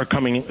things are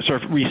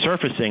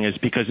resurfacing, is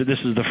because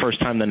this is the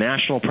first time the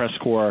National Press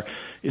Corps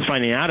is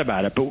finding out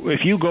about it. But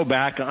if you go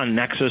back on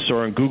Nexus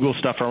or on Google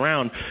stuff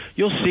around,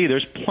 you'll see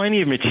there's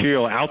plenty of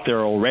material out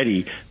there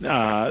already.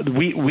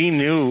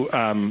 We've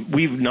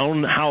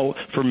known how,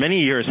 for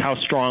many years, how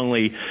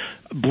strongly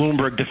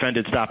Bloomberg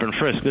defended stop and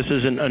frisk. This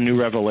isn't a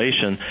new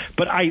revelation.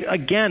 But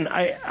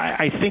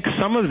I think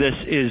some of this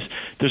is,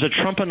 there's a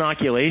Trump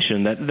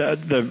inoculation, that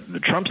the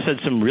Trump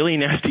said some really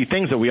nasty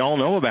things that we all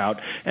know about,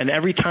 and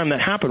every time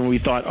that happened we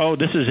thought, oh,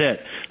 this is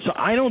it. So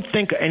I don't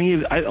think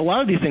a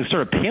lot of these things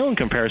sort of pale in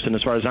comparison,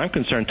 as far as I'm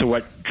concerned, to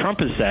what Trump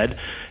has said.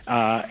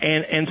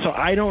 And so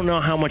I don't know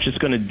how much it's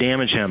going to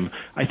damage him.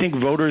 I think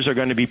voters are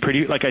going to be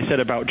pretty, like I said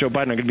about Joe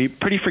Biden, are going to be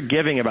pretty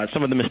forgiving about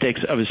some of the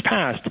mistakes of his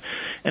past.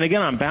 And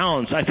again, on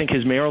balance, I think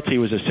his mayoralty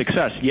was a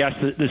success. Yes,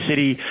 the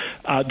city,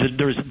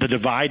 there's the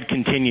divide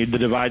continued, the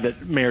divide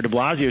that Mayor de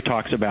Blasio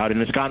talks about,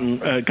 and it's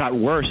got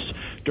worse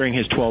during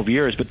his 12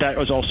 years, but that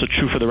was also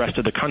true for the rest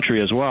of the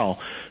country as well.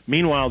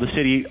 Meanwhile, the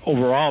city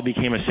overall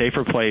became a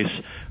safer place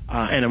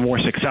and a more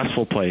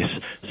successful place.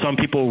 Some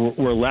people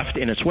were left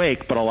in its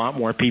wake, but a lot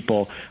more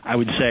people, I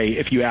would say,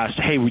 if you asked,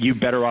 hey, were you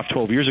better off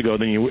 12 years ago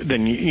than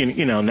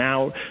you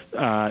now,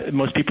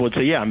 most people would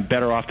say, yeah, I'm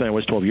better off than I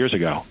was 12 years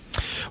ago.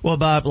 Well,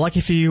 Bob,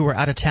 lucky for you, we're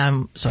out of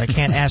time, so I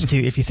can't ask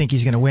you if you think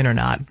he's going to win or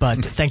not.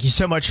 But thank you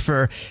so much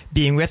for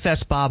being with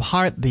us. Bob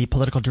Hart, the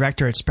political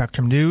director at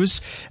Spectrum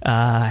News.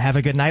 Have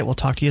a good night. We'll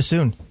talk to you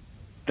soon.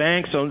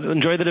 Thanks. So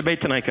enjoy the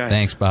debate tonight, guys.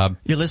 Thanks, Bob.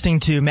 You're listening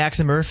to Max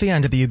and Murphy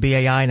on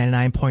WBAI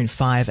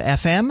 99.5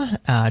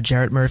 FM.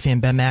 Jarrett Murphy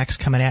and Ben Max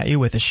coming at you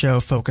with a show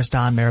focused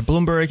on Mayor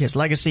Bloomberg, his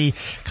legacy,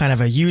 kind of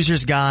a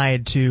user's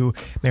guide to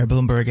Mayor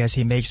Bloomberg as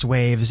he makes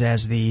waves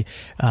as the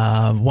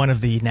one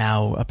of the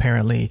now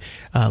apparently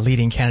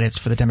leading candidates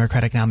for the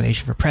Democratic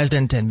nomination for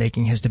president, and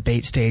making his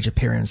debate stage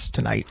appearance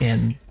tonight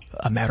in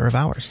a matter of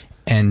hours.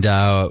 And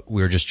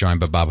we were just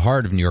joined by Bob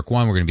Hart of New York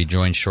One. We're going to be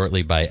joined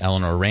shortly by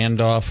Eleanor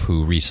Randolph,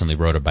 who recently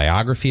wrote a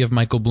biography of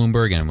Michael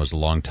Bloomberg and was a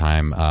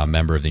longtime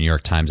member of the New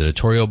York Times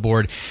editorial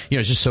board.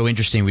 It's just so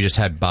interesting. We just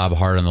had Bob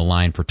Hart on the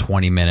line for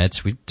 20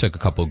 minutes. We took a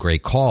couple of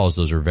great calls.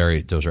 Those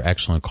are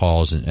excellent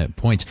calls and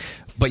points.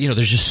 But,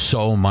 there's just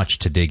so much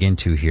to dig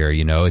into here.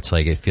 It's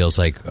like, it feels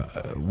like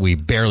we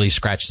barely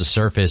scratched the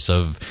surface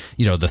of,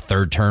 the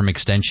third term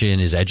extension,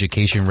 his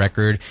education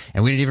record.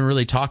 And we didn't even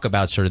really talk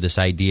about sort of this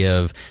idea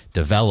of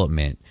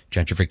development,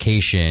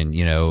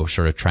 gentrification,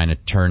 sort of trying to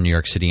turn New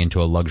York City into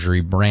a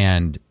luxury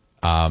brand.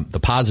 The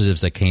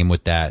positives that came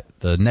with that,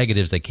 the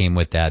negatives that came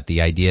with that,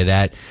 the idea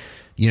that,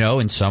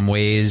 in some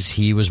ways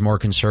he was more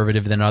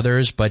conservative than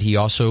others, but he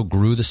also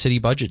grew the city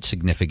budget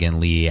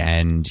significantly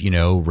and,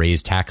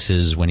 raised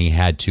taxes when he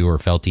had to or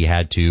felt he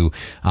had to.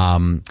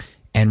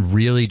 And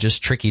really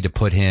just tricky to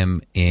put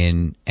him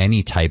in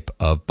any type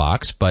of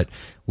box, but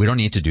we don't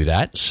need to do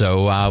that.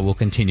 So we'll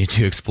continue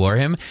to explore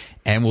him,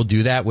 and we'll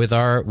do that with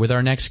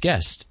our next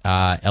guest.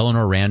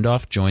 Eleanor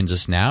Randolph joins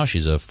us now.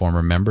 She's a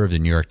former member of the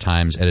New York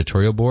Times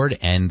editorial board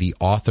and the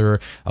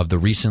author of the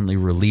recently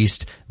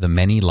released The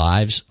Many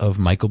Lives of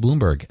Michael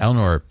Bloomberg.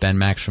 Eleanor, Ben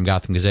Max from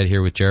Gotham Gazette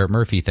here with Jarrett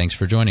Murphy. Thanks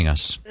for joining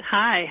us.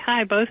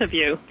 Hi, both of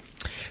you.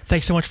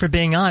 Thanks so much for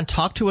being on.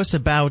 Talk to us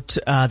about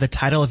the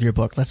title of your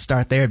book. Let's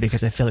start there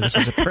because I feel like this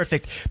is a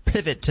perfect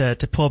pivot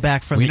to pull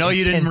back from. We know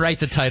you didn't write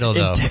the title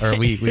though, or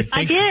we think.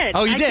 I did.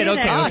 Oh, you did.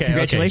 Okay.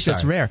 Congratulations.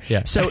 That's rare.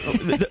 Yeah. So,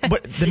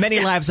 the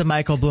many lives of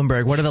Michael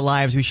Bloomberg. What are the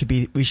lives we should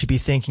be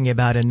thinking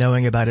about and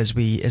knowing about as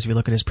we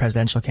look at his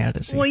presidential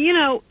candidacy?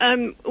 Well,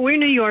 we're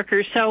New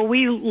Yorkers, so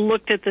we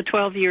looked at the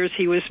 12 years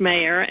he was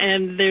mayor,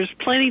 and there's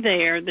plenty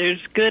there.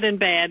 There's good and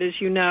bad, as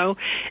you know,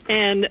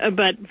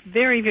 but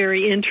very,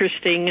 very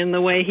interesting in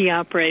the way he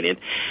operated.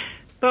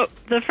 But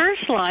the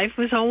first life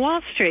was on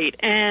Wall Street,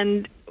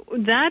 and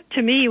that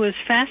to me was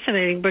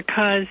fascinating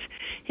because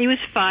he was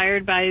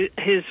fired by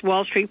his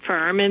Wall Street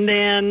firm, and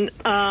then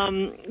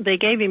they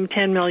gave him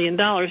 $10 million,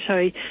 so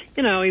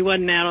he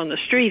wasn't out on the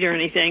street or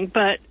anything,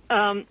 but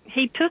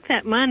he took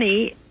that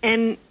money,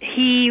 and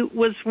he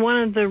was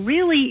one of the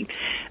really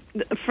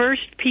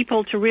first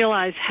people to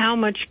realize how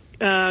much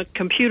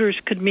computers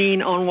could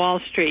mean on Wall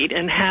Street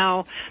and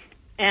how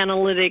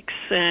analytics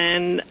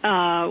and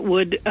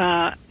would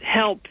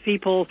help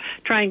people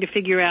trying to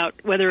figure out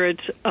whether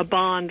it's a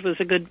bond was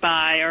a good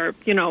buy or,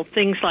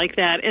 things like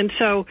that. And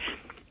so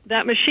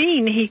that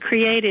machine he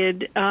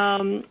created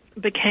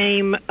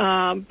became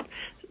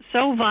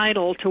so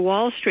vital to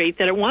Wall Street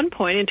that at one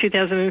point in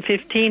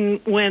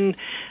 2015 when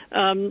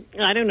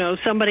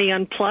somebody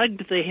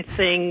unplugged the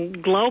thing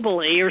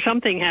globally or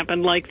something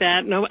happened like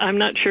that. No, I'm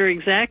not sure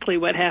exactly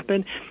what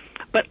happened.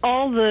 But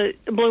all the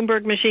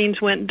Bloomberg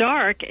machines went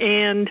dark,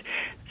 and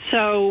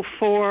so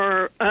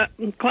for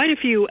quite a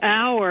few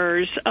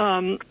hours,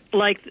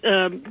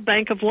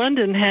 Bank of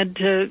London had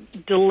to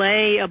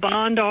delay a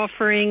bond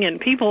offering,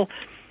 and people.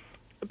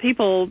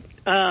 There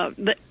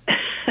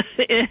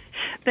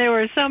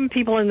were some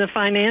people in the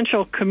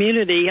financial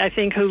community, I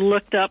think, who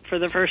looked up for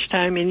the first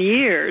time in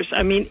years.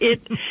 I mean,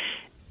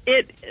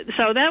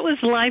 so that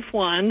was life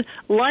one.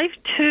 Life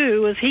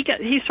two was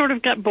he sort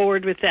of got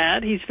bored with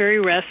that. He's very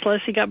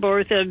restless. He got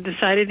bored with it and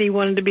decided he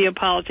wanted to be a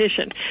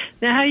politician.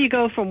 Now, how you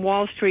go from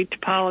Wall Street to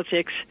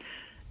politics,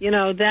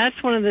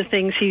 that's one of the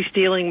things he's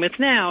dealing with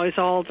now is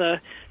all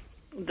the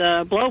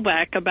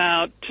blowback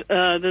about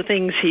the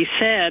things he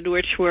said,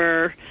 which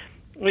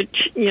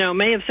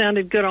may have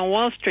sounded good on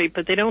Wall Street,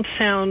 but they don't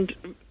sound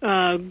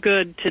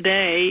good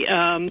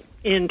today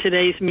in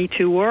today's Me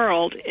Too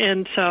world.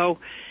 And so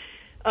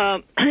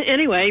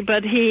anyway,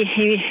 but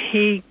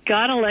he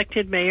got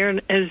elected mayor,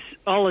 and as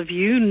all of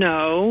you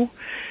know,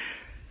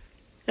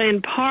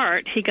 in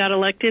part he got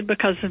elected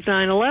because of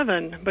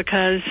 9/11,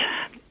 because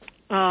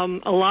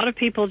a lot of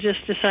people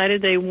just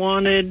decided they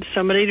wanted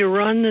somebody to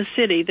run the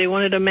city. They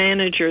wanted a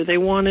manager. They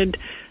wanted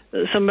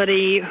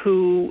somebody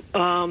who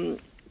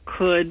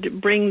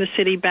could bring the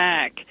city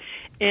back.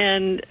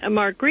 And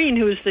Mark Green,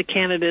 who was the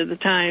candidate at the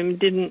time,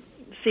 didn't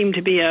seem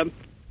to be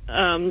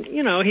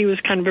he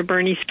was kind of a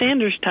Bernie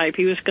Sanders type.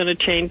 He was going to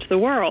change the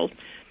world.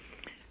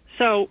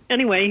 So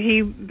anyway,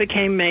 he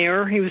became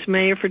mayor. He was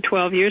mayor for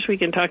 12 years. We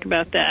can talk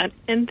about that.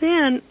 And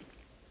then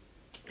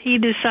he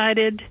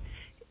decided,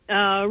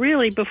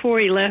 really before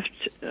he left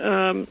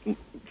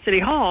City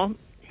Hall,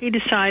 he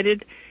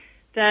decided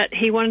that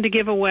he wanted to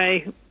give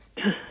away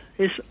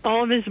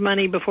all of his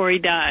money before he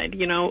died.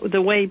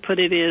 The way he put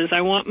it is,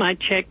 I want my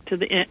check to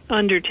the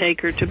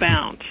undertaker to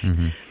bounce.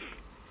 Mm-hmm.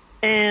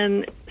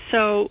 And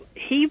so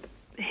he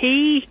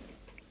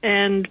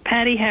and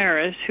Patty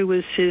Harris, who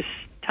was his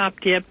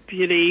top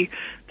deputy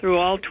through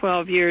all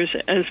 12 years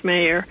as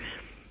mayor,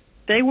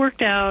 they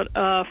worked out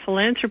a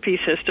philanthropy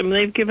system.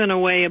 They've given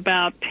away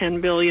about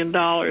 $10 billion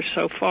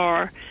so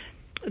far.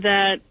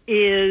 That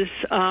is,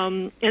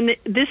 and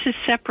this is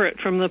separate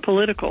from the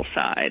political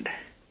side.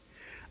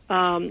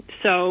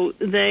 So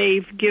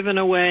they've given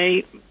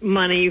away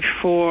money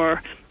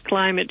for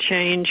climate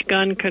change,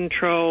 gun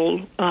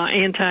control,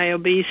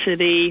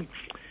 anti-obesity.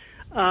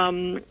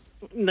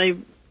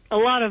 They've a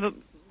lot of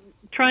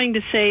trying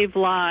to save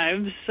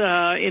lives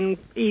in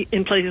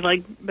places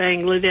like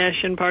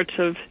Bangladesh and parts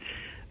of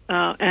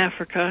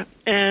Africa,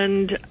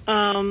 and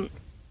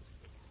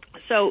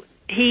so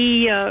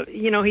he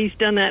he's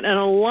done that, and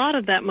a lot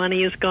of that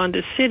money has gone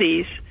to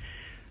cities,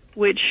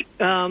 which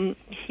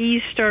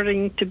he's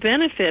starting to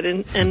benefit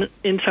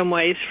in some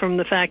ways from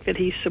the fact that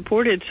he's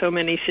supported so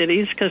many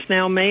cities, because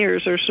now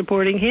mayors are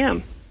supporting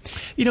him.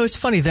 It's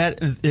funny that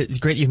it's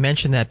great you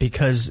mentioned that,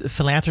 because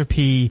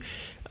philanthropy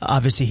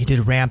Obviously, he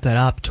did ramp that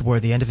up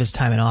toward the end of his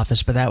time in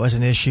office, but that was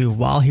an issue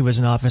while he was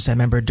in office. I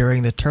remember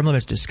during the term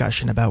limits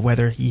discussion about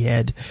whether he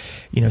had,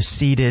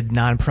 seeded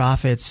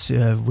nonprofits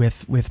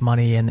with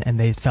money, and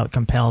they felt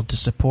compelled to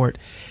support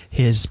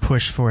his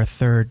push for a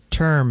third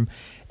term.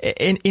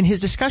 In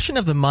his discussion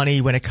of the money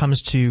when it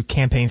comes to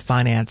campaign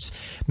finance,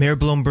 Mayor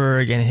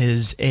Bloomberg and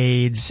his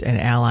aides and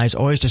allies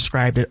always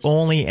described it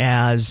only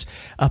as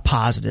a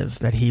positive,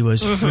 that he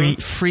was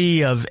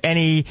free of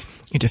any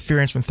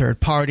interference from third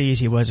parties.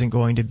 He wasn't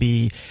going to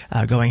be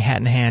going hat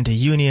in hand to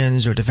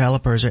unions or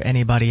developers or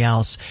anybody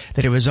else,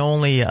 that it was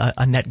only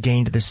a net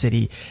gain to the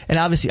city. And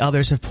obviously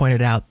others have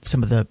pointed out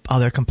some of the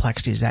other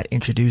complexities that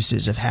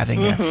introduces of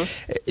having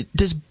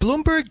does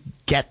Bloomberg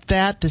get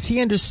that? Does he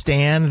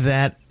understand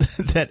that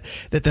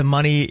the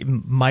money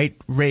might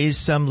raise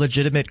some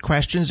legitimate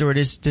questions, or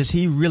does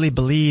he really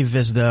believe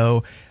as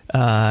though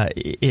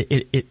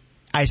it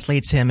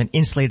isolates him and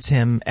insulates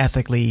him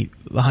ethically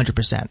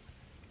 100%?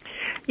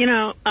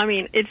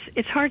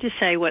 It's hard to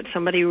say what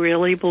somebody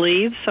really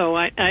believes, so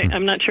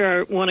I'm not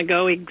sure I want to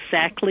go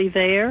exactly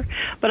there.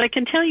 But I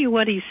can tell you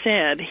what he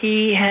said.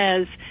 He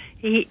has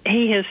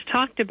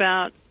talked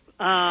about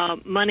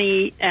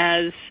money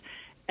as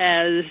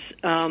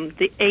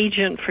the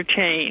agent for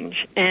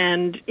change,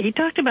 and he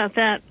talked about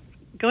that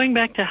going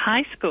back to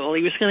high school.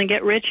 He was going to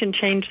get rich and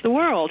change the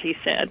world, he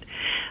said.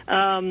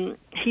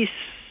 He's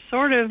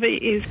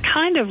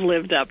kind of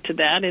lived up to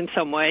that in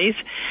some ways,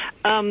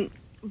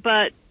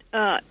 but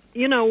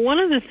one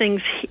of the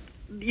things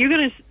you're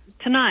going to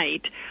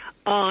tonight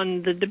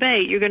on the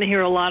debate, you're going to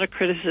hear a lot of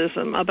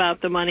criticism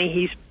about the money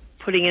he's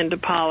putting into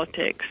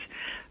politics.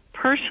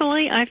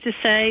 Personally, I have to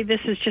say,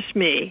 this is just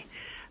me.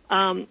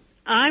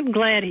 I'm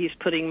glad he's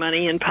putting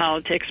money in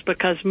politics,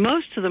 because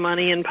most of the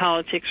money in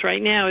politics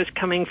right now is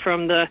coming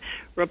from the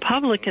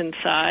Republican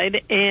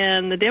side,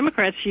 and the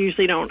Democrats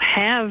usually don't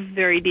have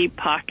very deep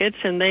pockets,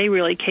 and they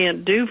really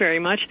can't do very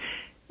much.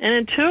 And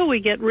until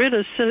we get rid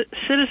of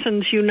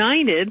Citizens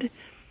United,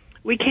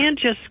 we can't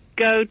just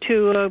go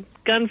to a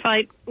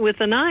gunfight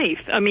with a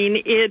knife. I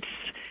mean,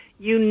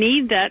 you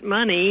need that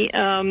money,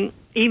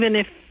 even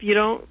if you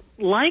don't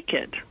like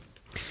it.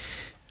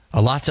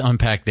 A lot to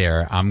unpack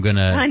there. I'm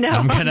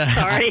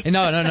sorry.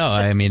 No.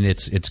 I mean,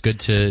 it's good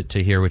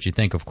to hear what you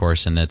think, of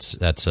course, and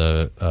that's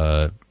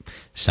a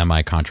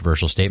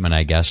semi-controversial statement,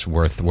 I guess,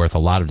 worth a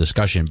lot of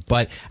discussion.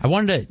 But I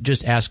wanted to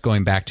just ask,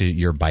 going back to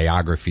your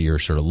biography or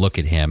sort of look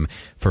at him,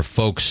 for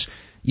folks,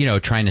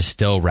 trying to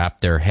still wrap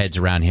their heads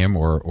around him,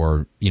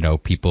 or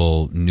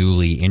people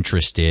newly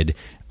interested.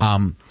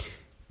 Are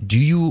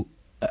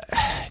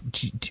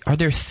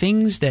there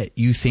things that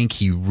you think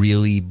he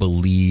really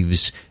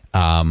believes,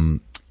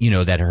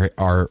 that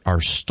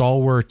are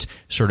stalwart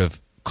sort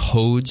of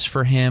codes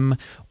for him?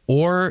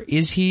 Or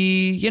is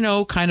he,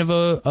 kind of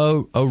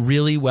a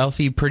really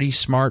wealthy, pretty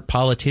smart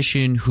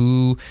politician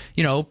who,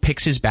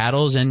 picks his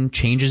battles and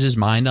changes his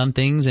mind on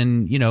things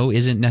and,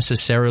 isn't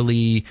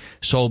necessarily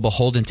so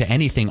beholden to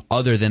anything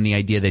other than the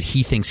idea that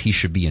he thinks he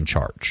should be in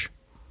charge?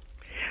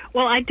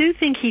 Well, I do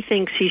think he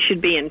thinks he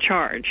should be in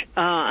charge.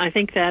 I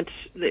think that's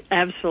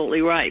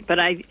absolutely right. But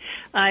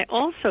I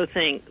also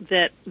think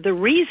that the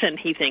reason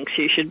he thinks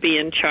he should be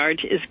in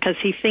charge is because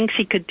he thinks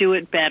he could do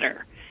it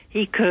better.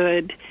 He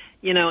could,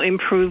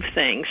 improve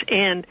things.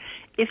 And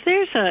if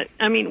there's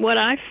what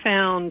I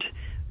found,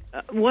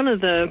 one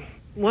of the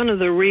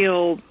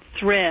real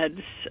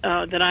threads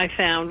that I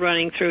found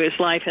running through his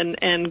life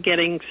and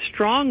getting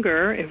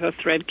stronger, if a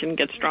thread can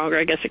get stronger,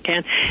 I guess it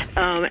can,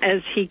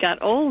 as he got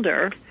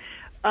older,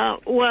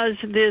 was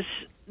this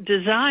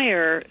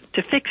desire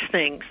to fix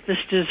things, this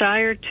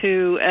desire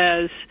to,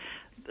 as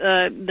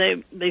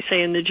they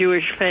say in the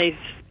Jewish faith,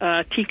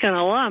 tikkun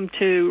olam,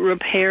 to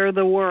repair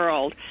the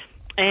world.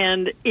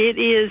 And it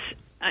is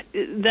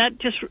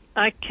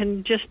I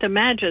can just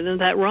imagine,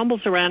 and that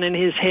rumbles around in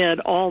his head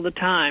all the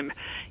time.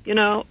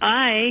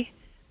 I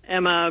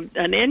am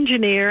an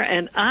engineer,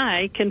 and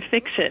I can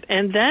fix it.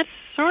 And that's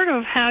sort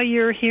of how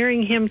you're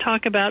hearing him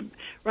talk about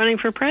running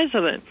for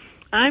president.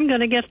 I'm going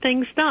to get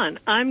things done.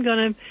 I'm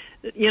going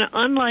to,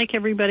 unlike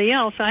everybody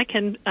else, I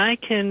can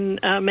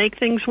make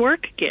things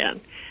work again.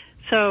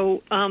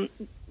 So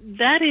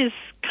that is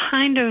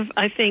kind of,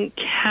 I think,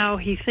 how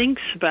he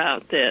thinks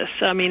about this.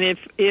 I mean,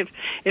 if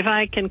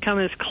I can come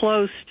as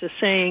close to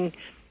saying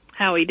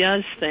how he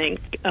does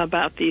think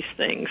about these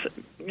things,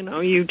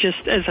 you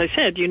just, as I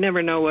said, you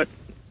never know what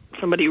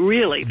somebody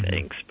really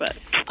thinks. But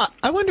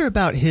I wonder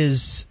about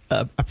his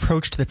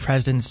approach to the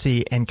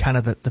presidency and kind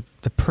of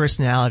the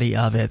personality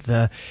of it,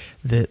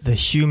 the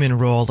human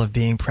role of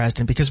being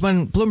president. Because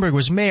when Bloomberg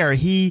was mayor,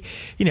 he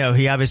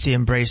obviously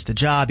embraced the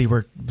job. He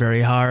worked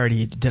very hard.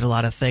 He did a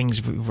lot of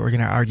things. We're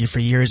going to argue for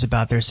years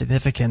about their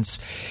significance.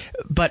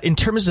 But in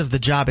terms of the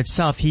job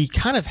itself, he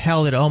kind of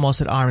held it almost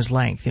at arm's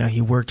length.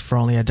 He worked for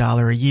only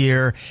 $1 a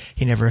year.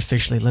 He never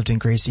officially lived in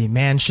Gracie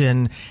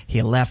Mansion.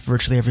 He left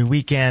virtually every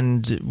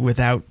weekend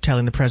without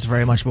telling the press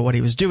very much about what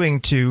he was doing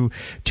to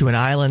an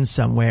island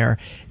somewhere.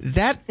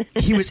 That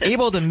he was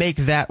able to make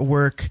that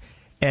work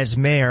as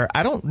mayor.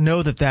 I don't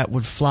know that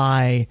would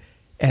fly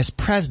as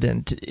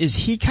president, is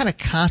he kind of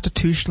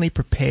constitutionally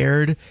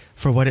prepared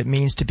for what it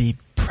means to be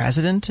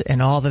president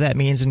and all that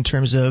means in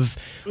terms of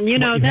what you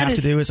have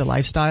to do as a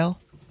lifestyle?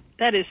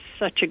 That is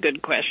such a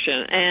good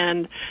question.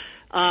 And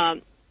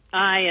I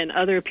and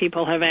other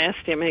people have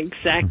asked him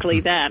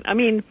exactly that. I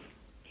mean,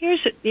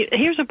 here's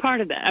a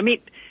part of that. I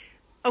mean,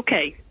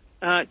 okay,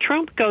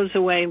 Trump goes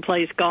away and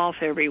plays golf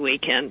every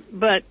weekend,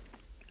 but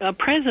a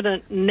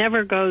president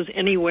never goes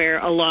anywhere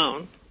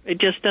alone. It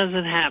just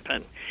doesn't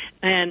happen.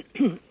 And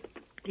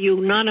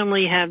you not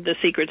only have the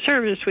Secret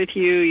Service with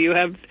you, you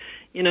have,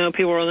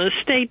 people in the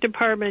State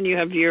Department, you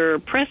have your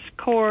press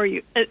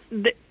corps.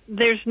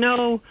 There's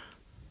no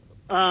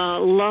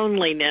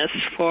loneliness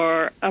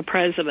for a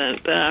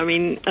president.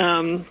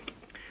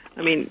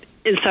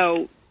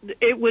 So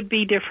it would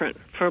be different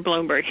for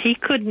Bloomberg. He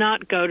could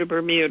not go to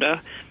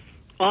Bermuda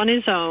on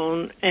his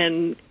own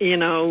and,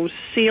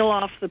 seal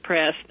off the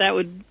press.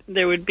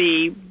 There would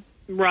be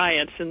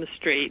riots in the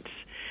streets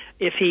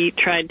if he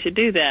tried to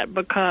do that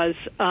because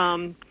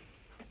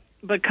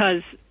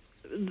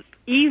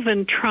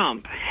even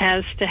Trump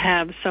has to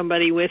have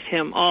somebody with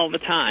him all the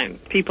time,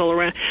 people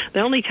around. The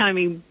only time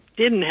he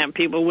didn't have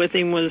people with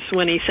him was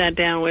when he sat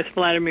down with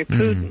Vladimir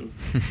Putin.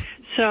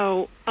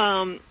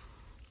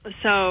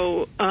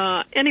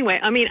 Anyway,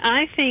 I mean,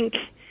 I think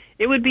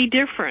it would be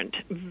different,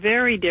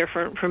 very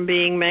different from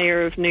being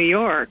mayor of New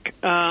York.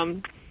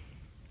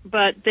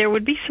 But there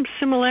would be some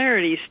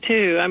similarities,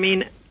 too. I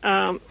mean,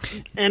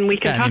 and we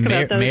can talk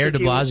about those. Mayor de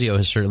Blasio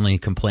has certainly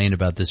complained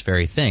about this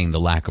very thing, the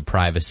lack of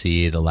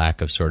privacy, the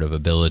lack of sort of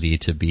ability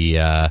to be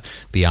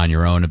on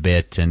your own a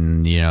bit.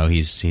 And,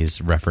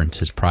 he's referenced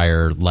his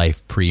prior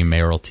life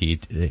pre-mayoralty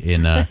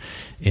in a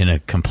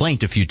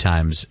complaint a few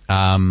times.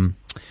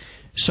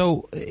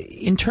 So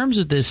in terms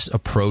of this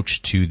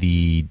approach to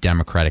the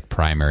Democratic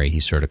primary, he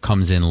sort of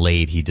comes in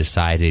late. He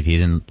decided he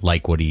didn't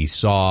like what he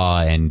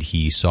saw, and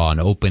he saw an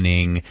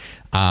opening.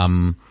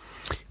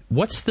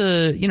 What's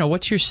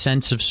your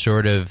sense of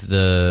sort of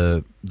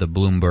the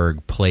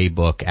Bloomberg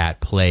playbook at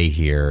play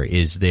here?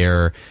 Is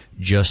there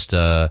just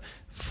a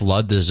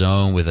flood the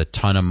zone with a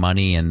ton of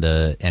money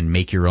and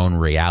make your own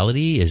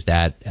reality? Is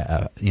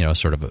that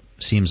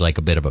seems like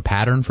a bit of a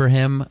pattern for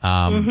him?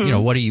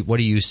 What are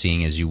you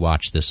seeing as you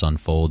watch this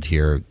unfold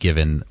here,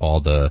 given all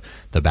the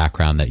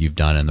background that you've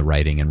done in the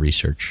writing and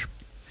research?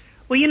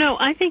 Well,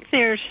 I think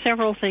there's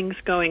several things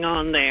going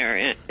on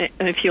there,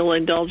 if you'll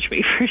indulge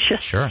me for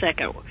just a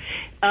second.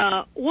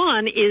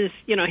 One is,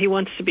 he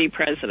wants to be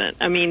president.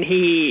 I mean,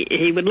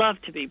 he would love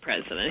to be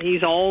president.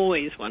 He's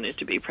always wanted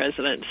to be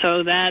president.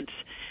 So that's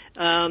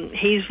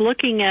he's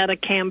looking at a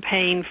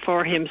campaign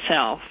for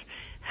himself,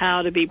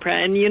 how to be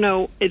president.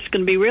 And, it's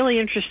going to be really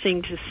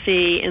interesting to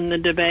see in the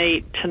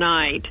debate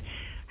tonight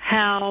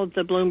how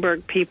the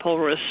Bloomberg people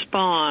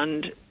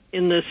respond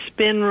in the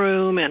spin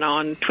room and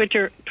on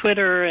Twitter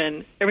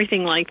and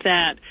everything like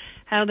that,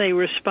 how they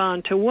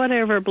respond to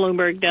whatever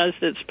Bloomberg does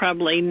that's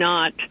probably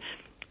not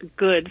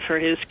good for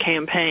his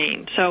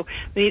campaign. So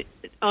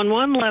on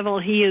one level,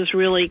 he is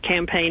really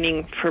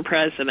campaigning for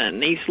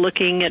president. He's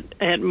looking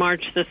at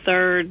March the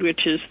 3rd,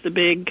 which is the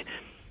big,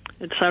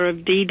 it's sort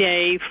of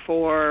D-Day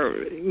for,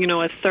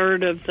 a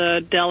third of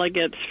the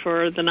delegates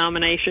for the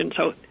nomination.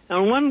 So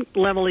on one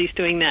level, he's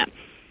doing that.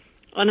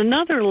 On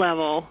another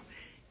level,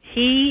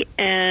 he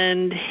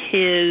and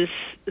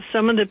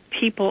some of the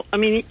people,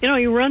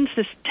 he runs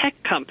this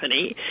tech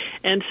company,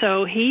 and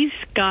so he's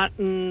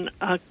gotten,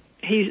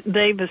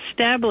 they've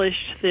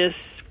established this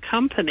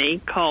company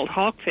called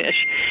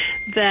Hawkfish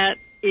that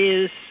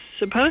is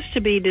supposed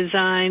to be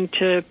designed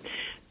to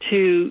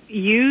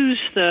use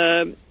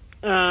the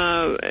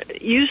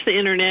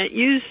internet,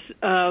 use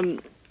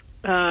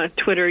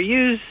Twitter,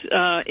 use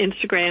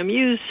Instagram,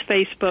 use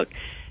Facebook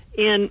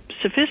in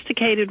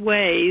sophisticated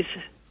ways,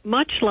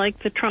 much like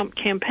the Trump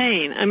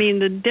campaign. I mean,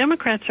 the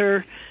Democrats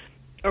are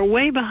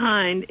way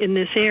behind in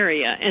this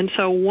area, and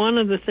so one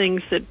of the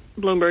things that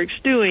Bloomberg's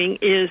doing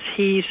is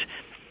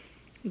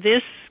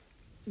this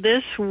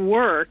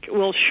work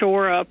will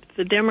shore up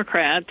the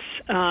Democrats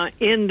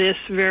in this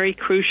very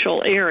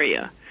crucial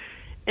area.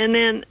 And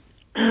then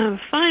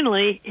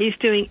finally, he's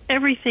doing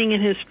everything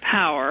in his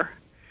power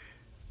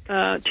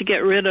to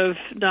get rid of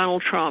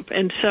Donald Trump.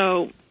 And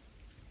so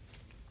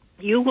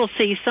you will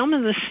see some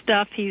of the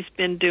stuff he's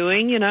been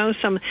doing,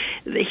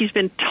 he's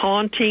been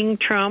taunting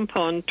Trump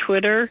on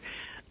Twitter,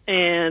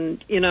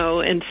 and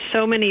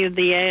so many of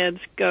the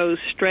ads go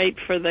straight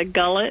for the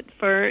gullet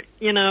for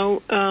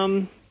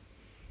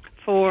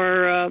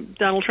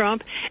Donald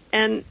Trump,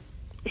 and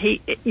he's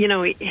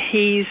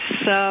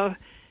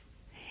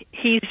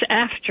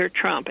after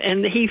Trump,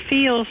 and he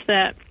feels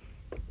that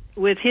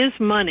with his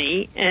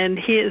money and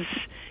his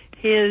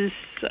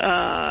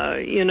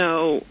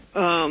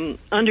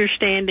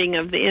understanding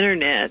of the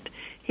internet,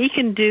 he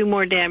can do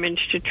more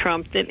damage to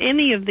Trump than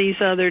any of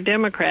these other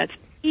Democrats,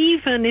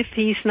 even if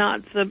he's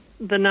not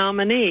the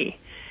nominee.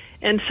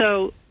 And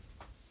so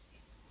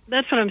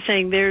that's what I'm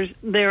saying.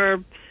 There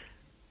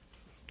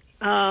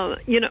are,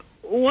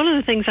 one of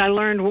the things I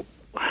learned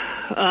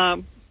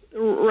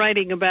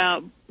writing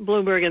about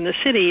Bloomberg and the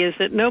city is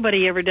that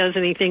nobody ever does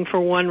anything for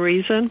one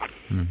reason.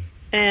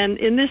 And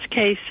in this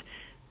case,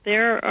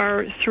 there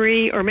are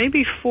 3 or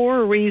maybe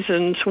 4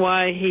 reasons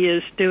why he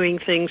is doing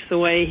things the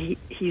way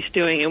he's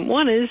doing. And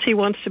one is he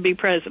wants to be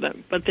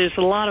president, but there's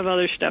a lot of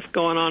other stuff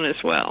going on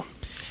as well.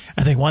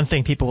 I think one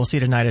thing people will see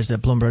tonight is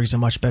that Bloomberg is a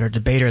much better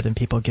debater than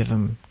people give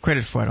him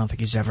credit for. I don't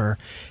think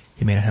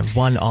he may not have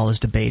won all his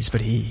debates,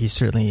 but he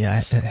certainly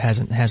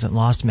hasn't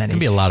lost many. There'll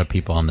be a lot of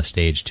people on the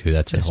stage, too.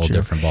 That's a whole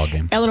different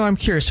ballgame. Eleanor, I'm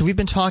curious. So we've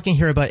been talking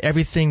here about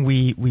everything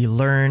we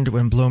learned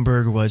when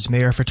Bloomberg was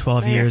mayor for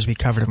 12 years. We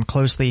covered him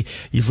closely.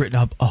 You've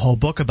written a whole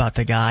book about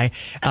the guy,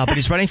 but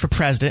he's running for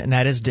president, and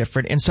that is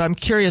different. And so I'm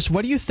curious,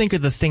 what do you think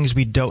of the things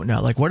we don't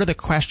know? Like, what are the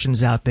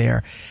questions out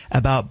there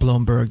about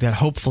Bloomberg that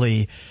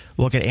hopefully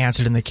will get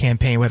answered in the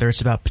campaign, whether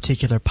it's about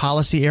particular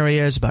policy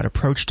areas, about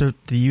approach to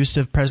the use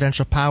of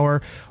presidential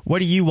power? What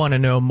do you want to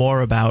know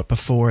more about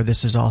before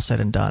this is all said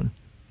and done?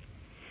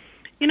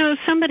 You know,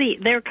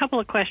 there are a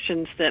couple of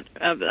questions that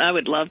I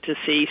would love to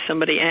see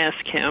somebody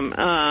ask him,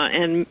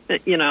 and,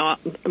 you know,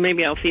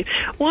 maybe I'll see.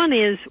 One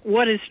is,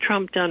 what has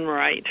Trump done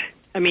right?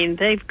 I mean,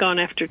 they've gone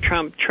after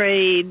Trump,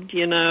 trade,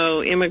 you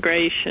know,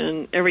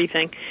 immigration,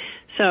 everything.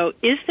 So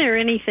is there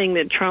anything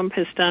that Trump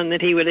has done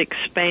that he would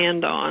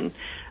expand on?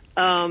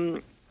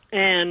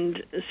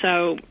 And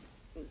so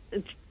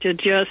to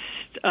just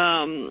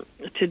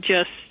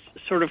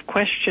sort of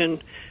question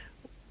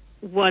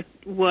what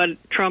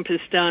Trump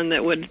has done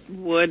that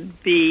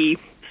would be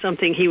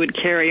something he would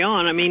carry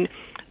on. I mean,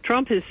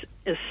 Trump has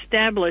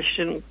established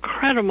an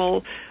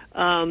incredible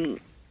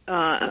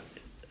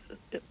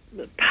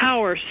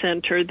power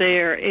center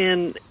there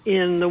in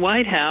the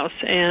White House,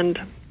 and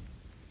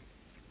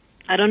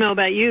I don't know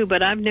about you,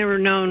 but I've never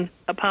known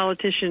a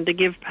politician to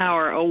give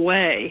power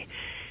away.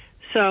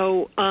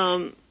 So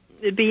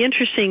it'd be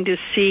interesting to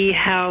see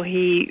how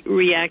he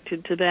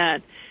reacted to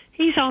that.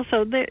 He's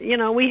also there, you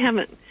know,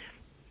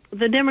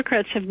 the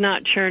Democrats have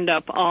not churned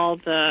up all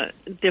the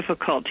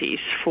difficulties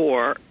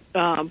for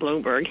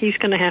Bloomberg. He's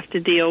going to have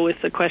to deal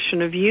with the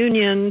question of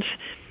unions.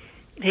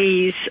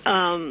 He's you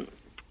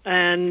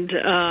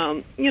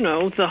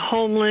know, the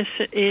homeless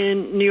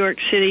in New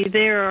York City.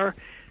 There are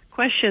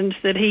questions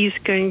that he's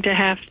going to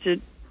have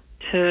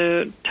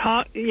to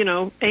talk, you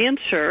know,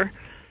 answer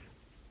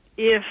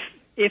if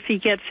he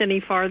gets any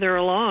farther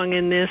along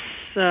in this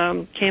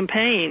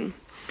campaign.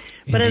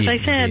 But as I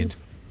said,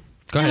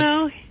 Go ahead. You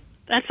know,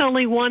 that's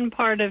only one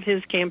part of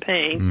his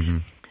campaign. Mm-hmm.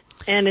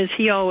 And as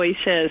he always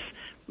says,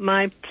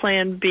 my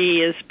plan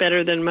B is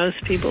better than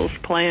most people's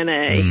plan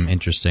A.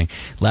 Interesting.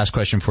 Last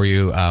question for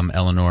you,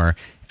 Eleanor.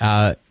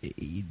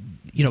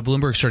 You know,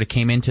 Bloomberg sort of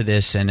came into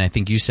this, and I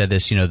think you said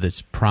this, you know, that's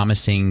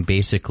promising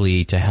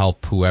basically to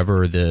help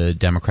whoever the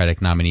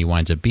Democratic nominee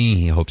winds up being.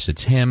 He hopes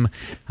it's him.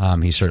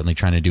 He's certainly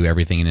trying to do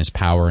everything in his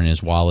power and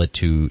his wallet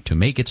to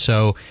make it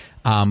so.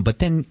 But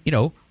then, you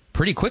know,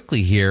 pretty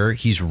quickly here,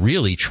 he's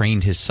really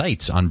trained his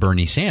sights on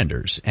Bernie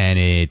Sanders. And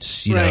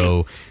it's, you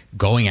know,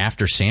 going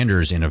after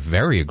Sanders in a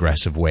very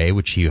aggressive way,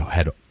 which he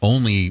had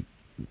only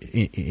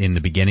in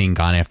the beginning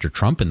gone after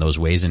Trump in those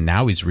ways, and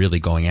now he's really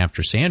going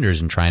after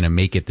Sanders and trying to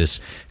make it this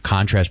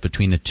contrast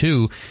between the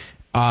two.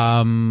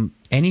 Any,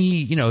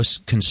 you know,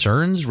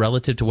 concerns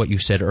relative to what you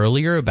said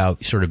earlier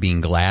about sort of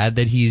being glad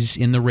that he's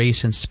in the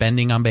race and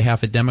spending on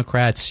behalf of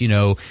Democrats? You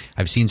know,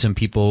 I've seen some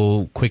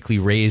people quickly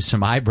raise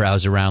some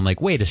eyebrows around like,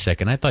 wait a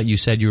second, I thought you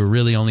said you were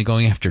really only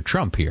going after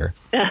Trump here.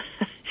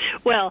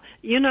 Well,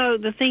 you know,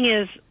 the thing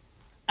is,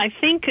 I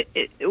think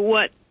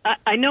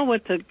I know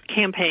what the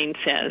campaign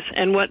says,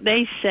 and what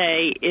they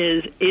say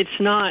is it's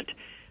not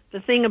 –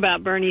 the thing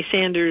about Bernie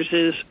Sanders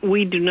is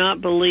we do not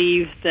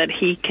believe that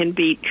he can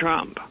beat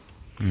Trump.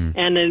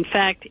 And, in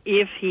fact,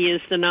 if he is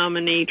the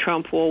nominee,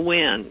 Trump will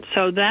win.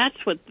 So that's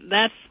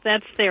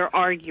their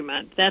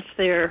argument. That's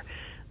the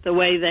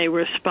way they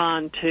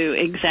respond to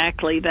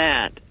exactly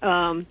that.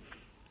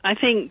 I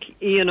think,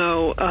 you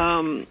know,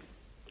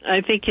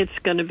 I think it's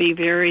going to be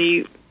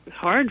very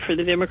hard for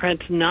the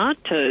Democrats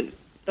not to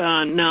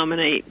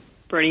nominate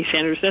Bernie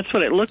Sanders. That's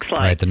what it looks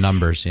like. Right, the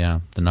numbers,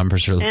 yeah. The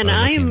numbers are and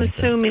I am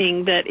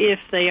assuming that if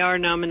they are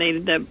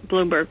nominated, that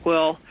Bloomberg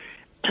will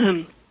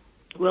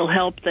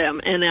help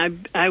them.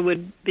 And I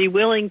would be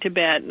willing to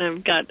bet, and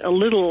I've got a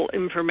little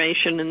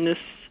information in this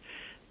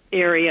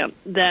area,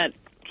 that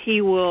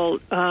he will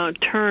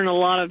turn a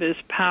lot of his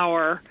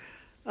power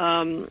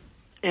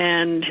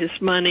and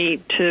his money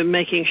to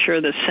making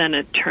sure the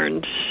Senate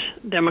turns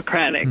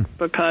Democratic,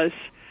 because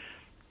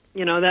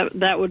you know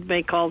that would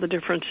make all the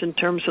difference in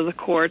terms of the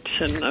courts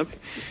and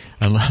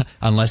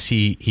unless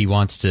he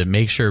wants to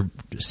make sure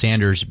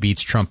Sanders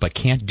beats Trump but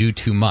can't do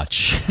too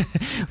much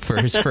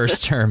for his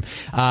first term.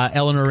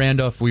 Eleanor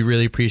Randolph, we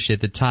really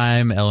appreciate the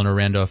time. Eleanor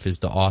Randolph is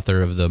the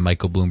author of the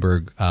Michael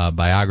Bloomberg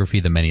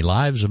biography, The Many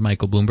Lives of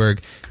Michael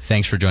Bloomberg.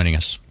 Thanks for joining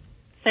us.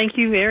 Thank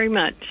you very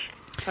much.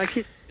 Talk to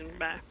you soon.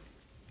 Bye.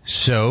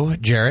 So,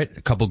 Jarrett,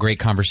 a couple great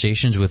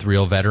conversations with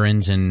real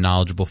veterans and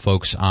knowledgeable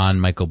folks on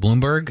Michael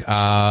Bloomberg.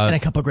 And a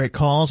couple great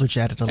calls, which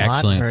added a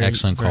lot.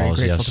 Excellent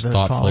calls. Yes,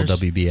 thoughtful callers.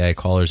 WBA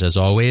callers as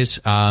always.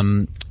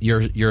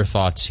 Your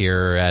thoughts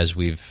here as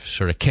we've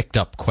sort of kicked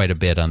up quite a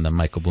bit on the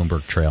Michael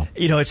Bloomberg trail.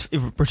 You know,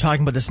 we're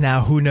talking about this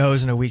now. Who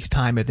knows in a week's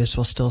time if this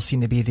will still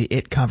seem to be the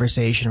it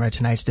conversation, right?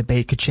 Tonight's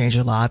debate could change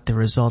a lot. The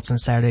results on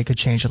Saturday could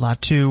change a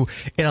lot too,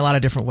 in a lot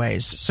of different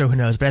ways. So who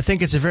knows? But I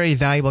think it's a very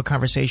valuable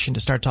conversation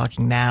to start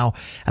talking now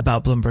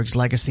about Bloomberg's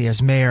legacy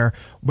as mayor,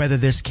 whether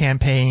this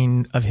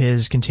campaign of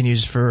his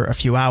continues for a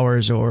few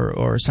hours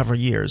or several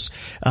years,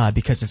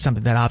 because it's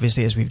something that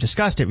obviously, as we've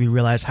discussed it, we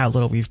realize how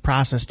little we've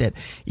processed it,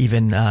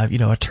 even,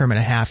 a term and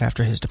a half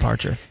after his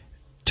departure.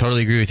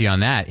 Totally agree with you on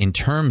that. In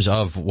terms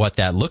of what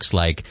that looks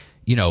like,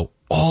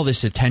 all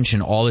this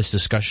attention, all this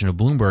discussion of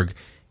Bloomberg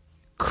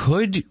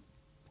could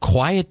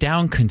quiet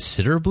down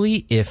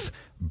considerably if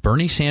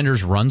Bernie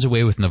Sanders runs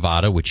away with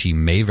Nevada, which he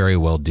may very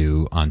well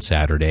do on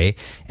Saturday,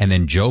 and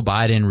then Joe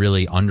Biden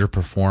really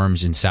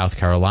underperforms in South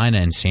Carolina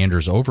and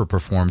Sanders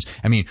overperforms.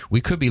 I mean, we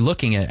could be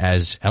looking at,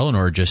 as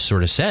Eleanor just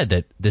sort of said,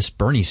 that this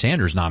Bernie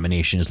Sanders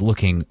nomination is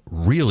looking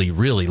really,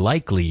 really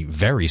likely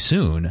very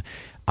soon.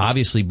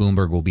 Obviously,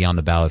 Bloomberg will be on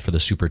the ballot for the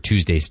Super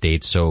Tuesday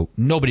states, so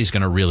nobody's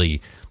going to really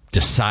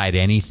decide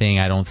anything,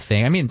 I don't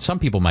think. I mean, some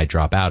people might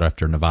drop out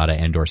after Nevada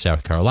and or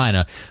South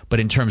Carolina,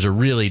 but in terms of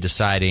really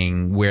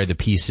deciding where the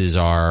pieces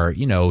are,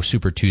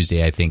 Super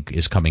Tuesday, I think,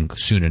 is coming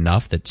soon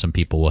enough that some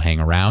people will hang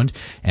around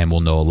and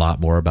we'll know a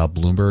lot more about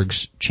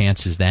Bloomberg's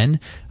chances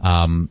then.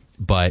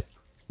 But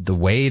the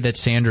way that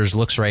Sanders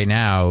looks right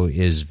now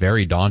is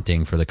very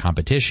daunting for the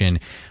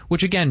competition,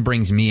 which again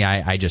brings me,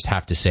 I just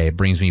have to say, it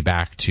brings me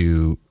back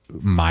to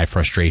my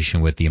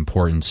frustration with the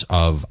importance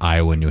of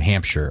Iowa and New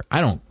Hampshire.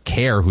 I don't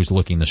care who's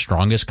looking the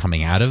strongest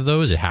coming out of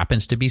those. It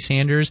happens to be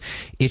Sanders.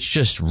 It's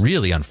just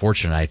really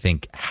unfortunate, I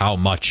think, how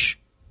much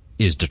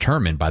is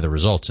determined by the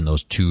results in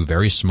those two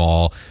very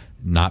small,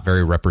 not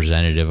very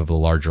representative of the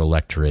larger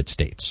electorate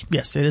states.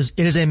 Yes, it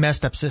is a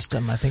messed up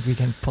system. I think we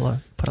can put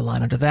a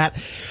line under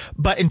that.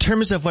 But in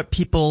terms of what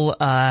people,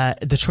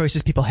 the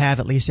choices people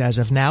have, at least as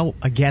of now,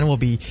 again, we'll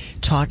be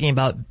talking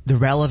about the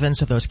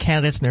relevance of those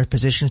candidates and their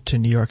positions to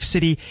New York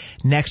City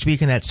next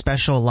week in that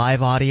special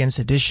live audience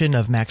edition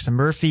of Max and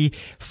Murphy,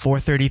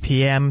 4:30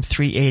 p.m.,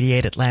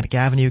 388 Atlantic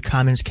Avenue,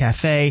 Commons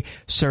Cafe,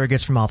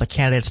 surrogates from all the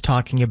candidates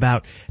talking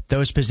about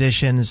those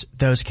positions,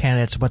 those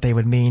candidates, what they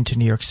would mean to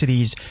New York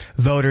City's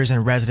voters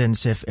and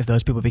residents if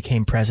those people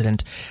became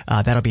president.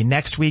 That'll be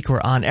next week.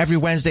 We're on every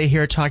Wednesday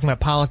here talking about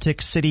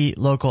politics, city,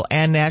 local,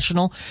 and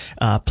national.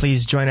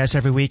 Please join us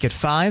every week at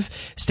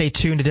 5. Stay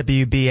tuned to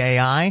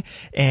WBAI.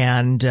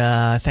 And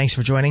thanks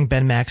for joining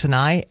Ben, Max, and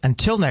I.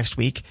 Until next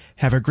week,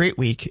 have a great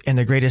week in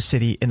the greatest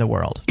city in the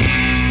world.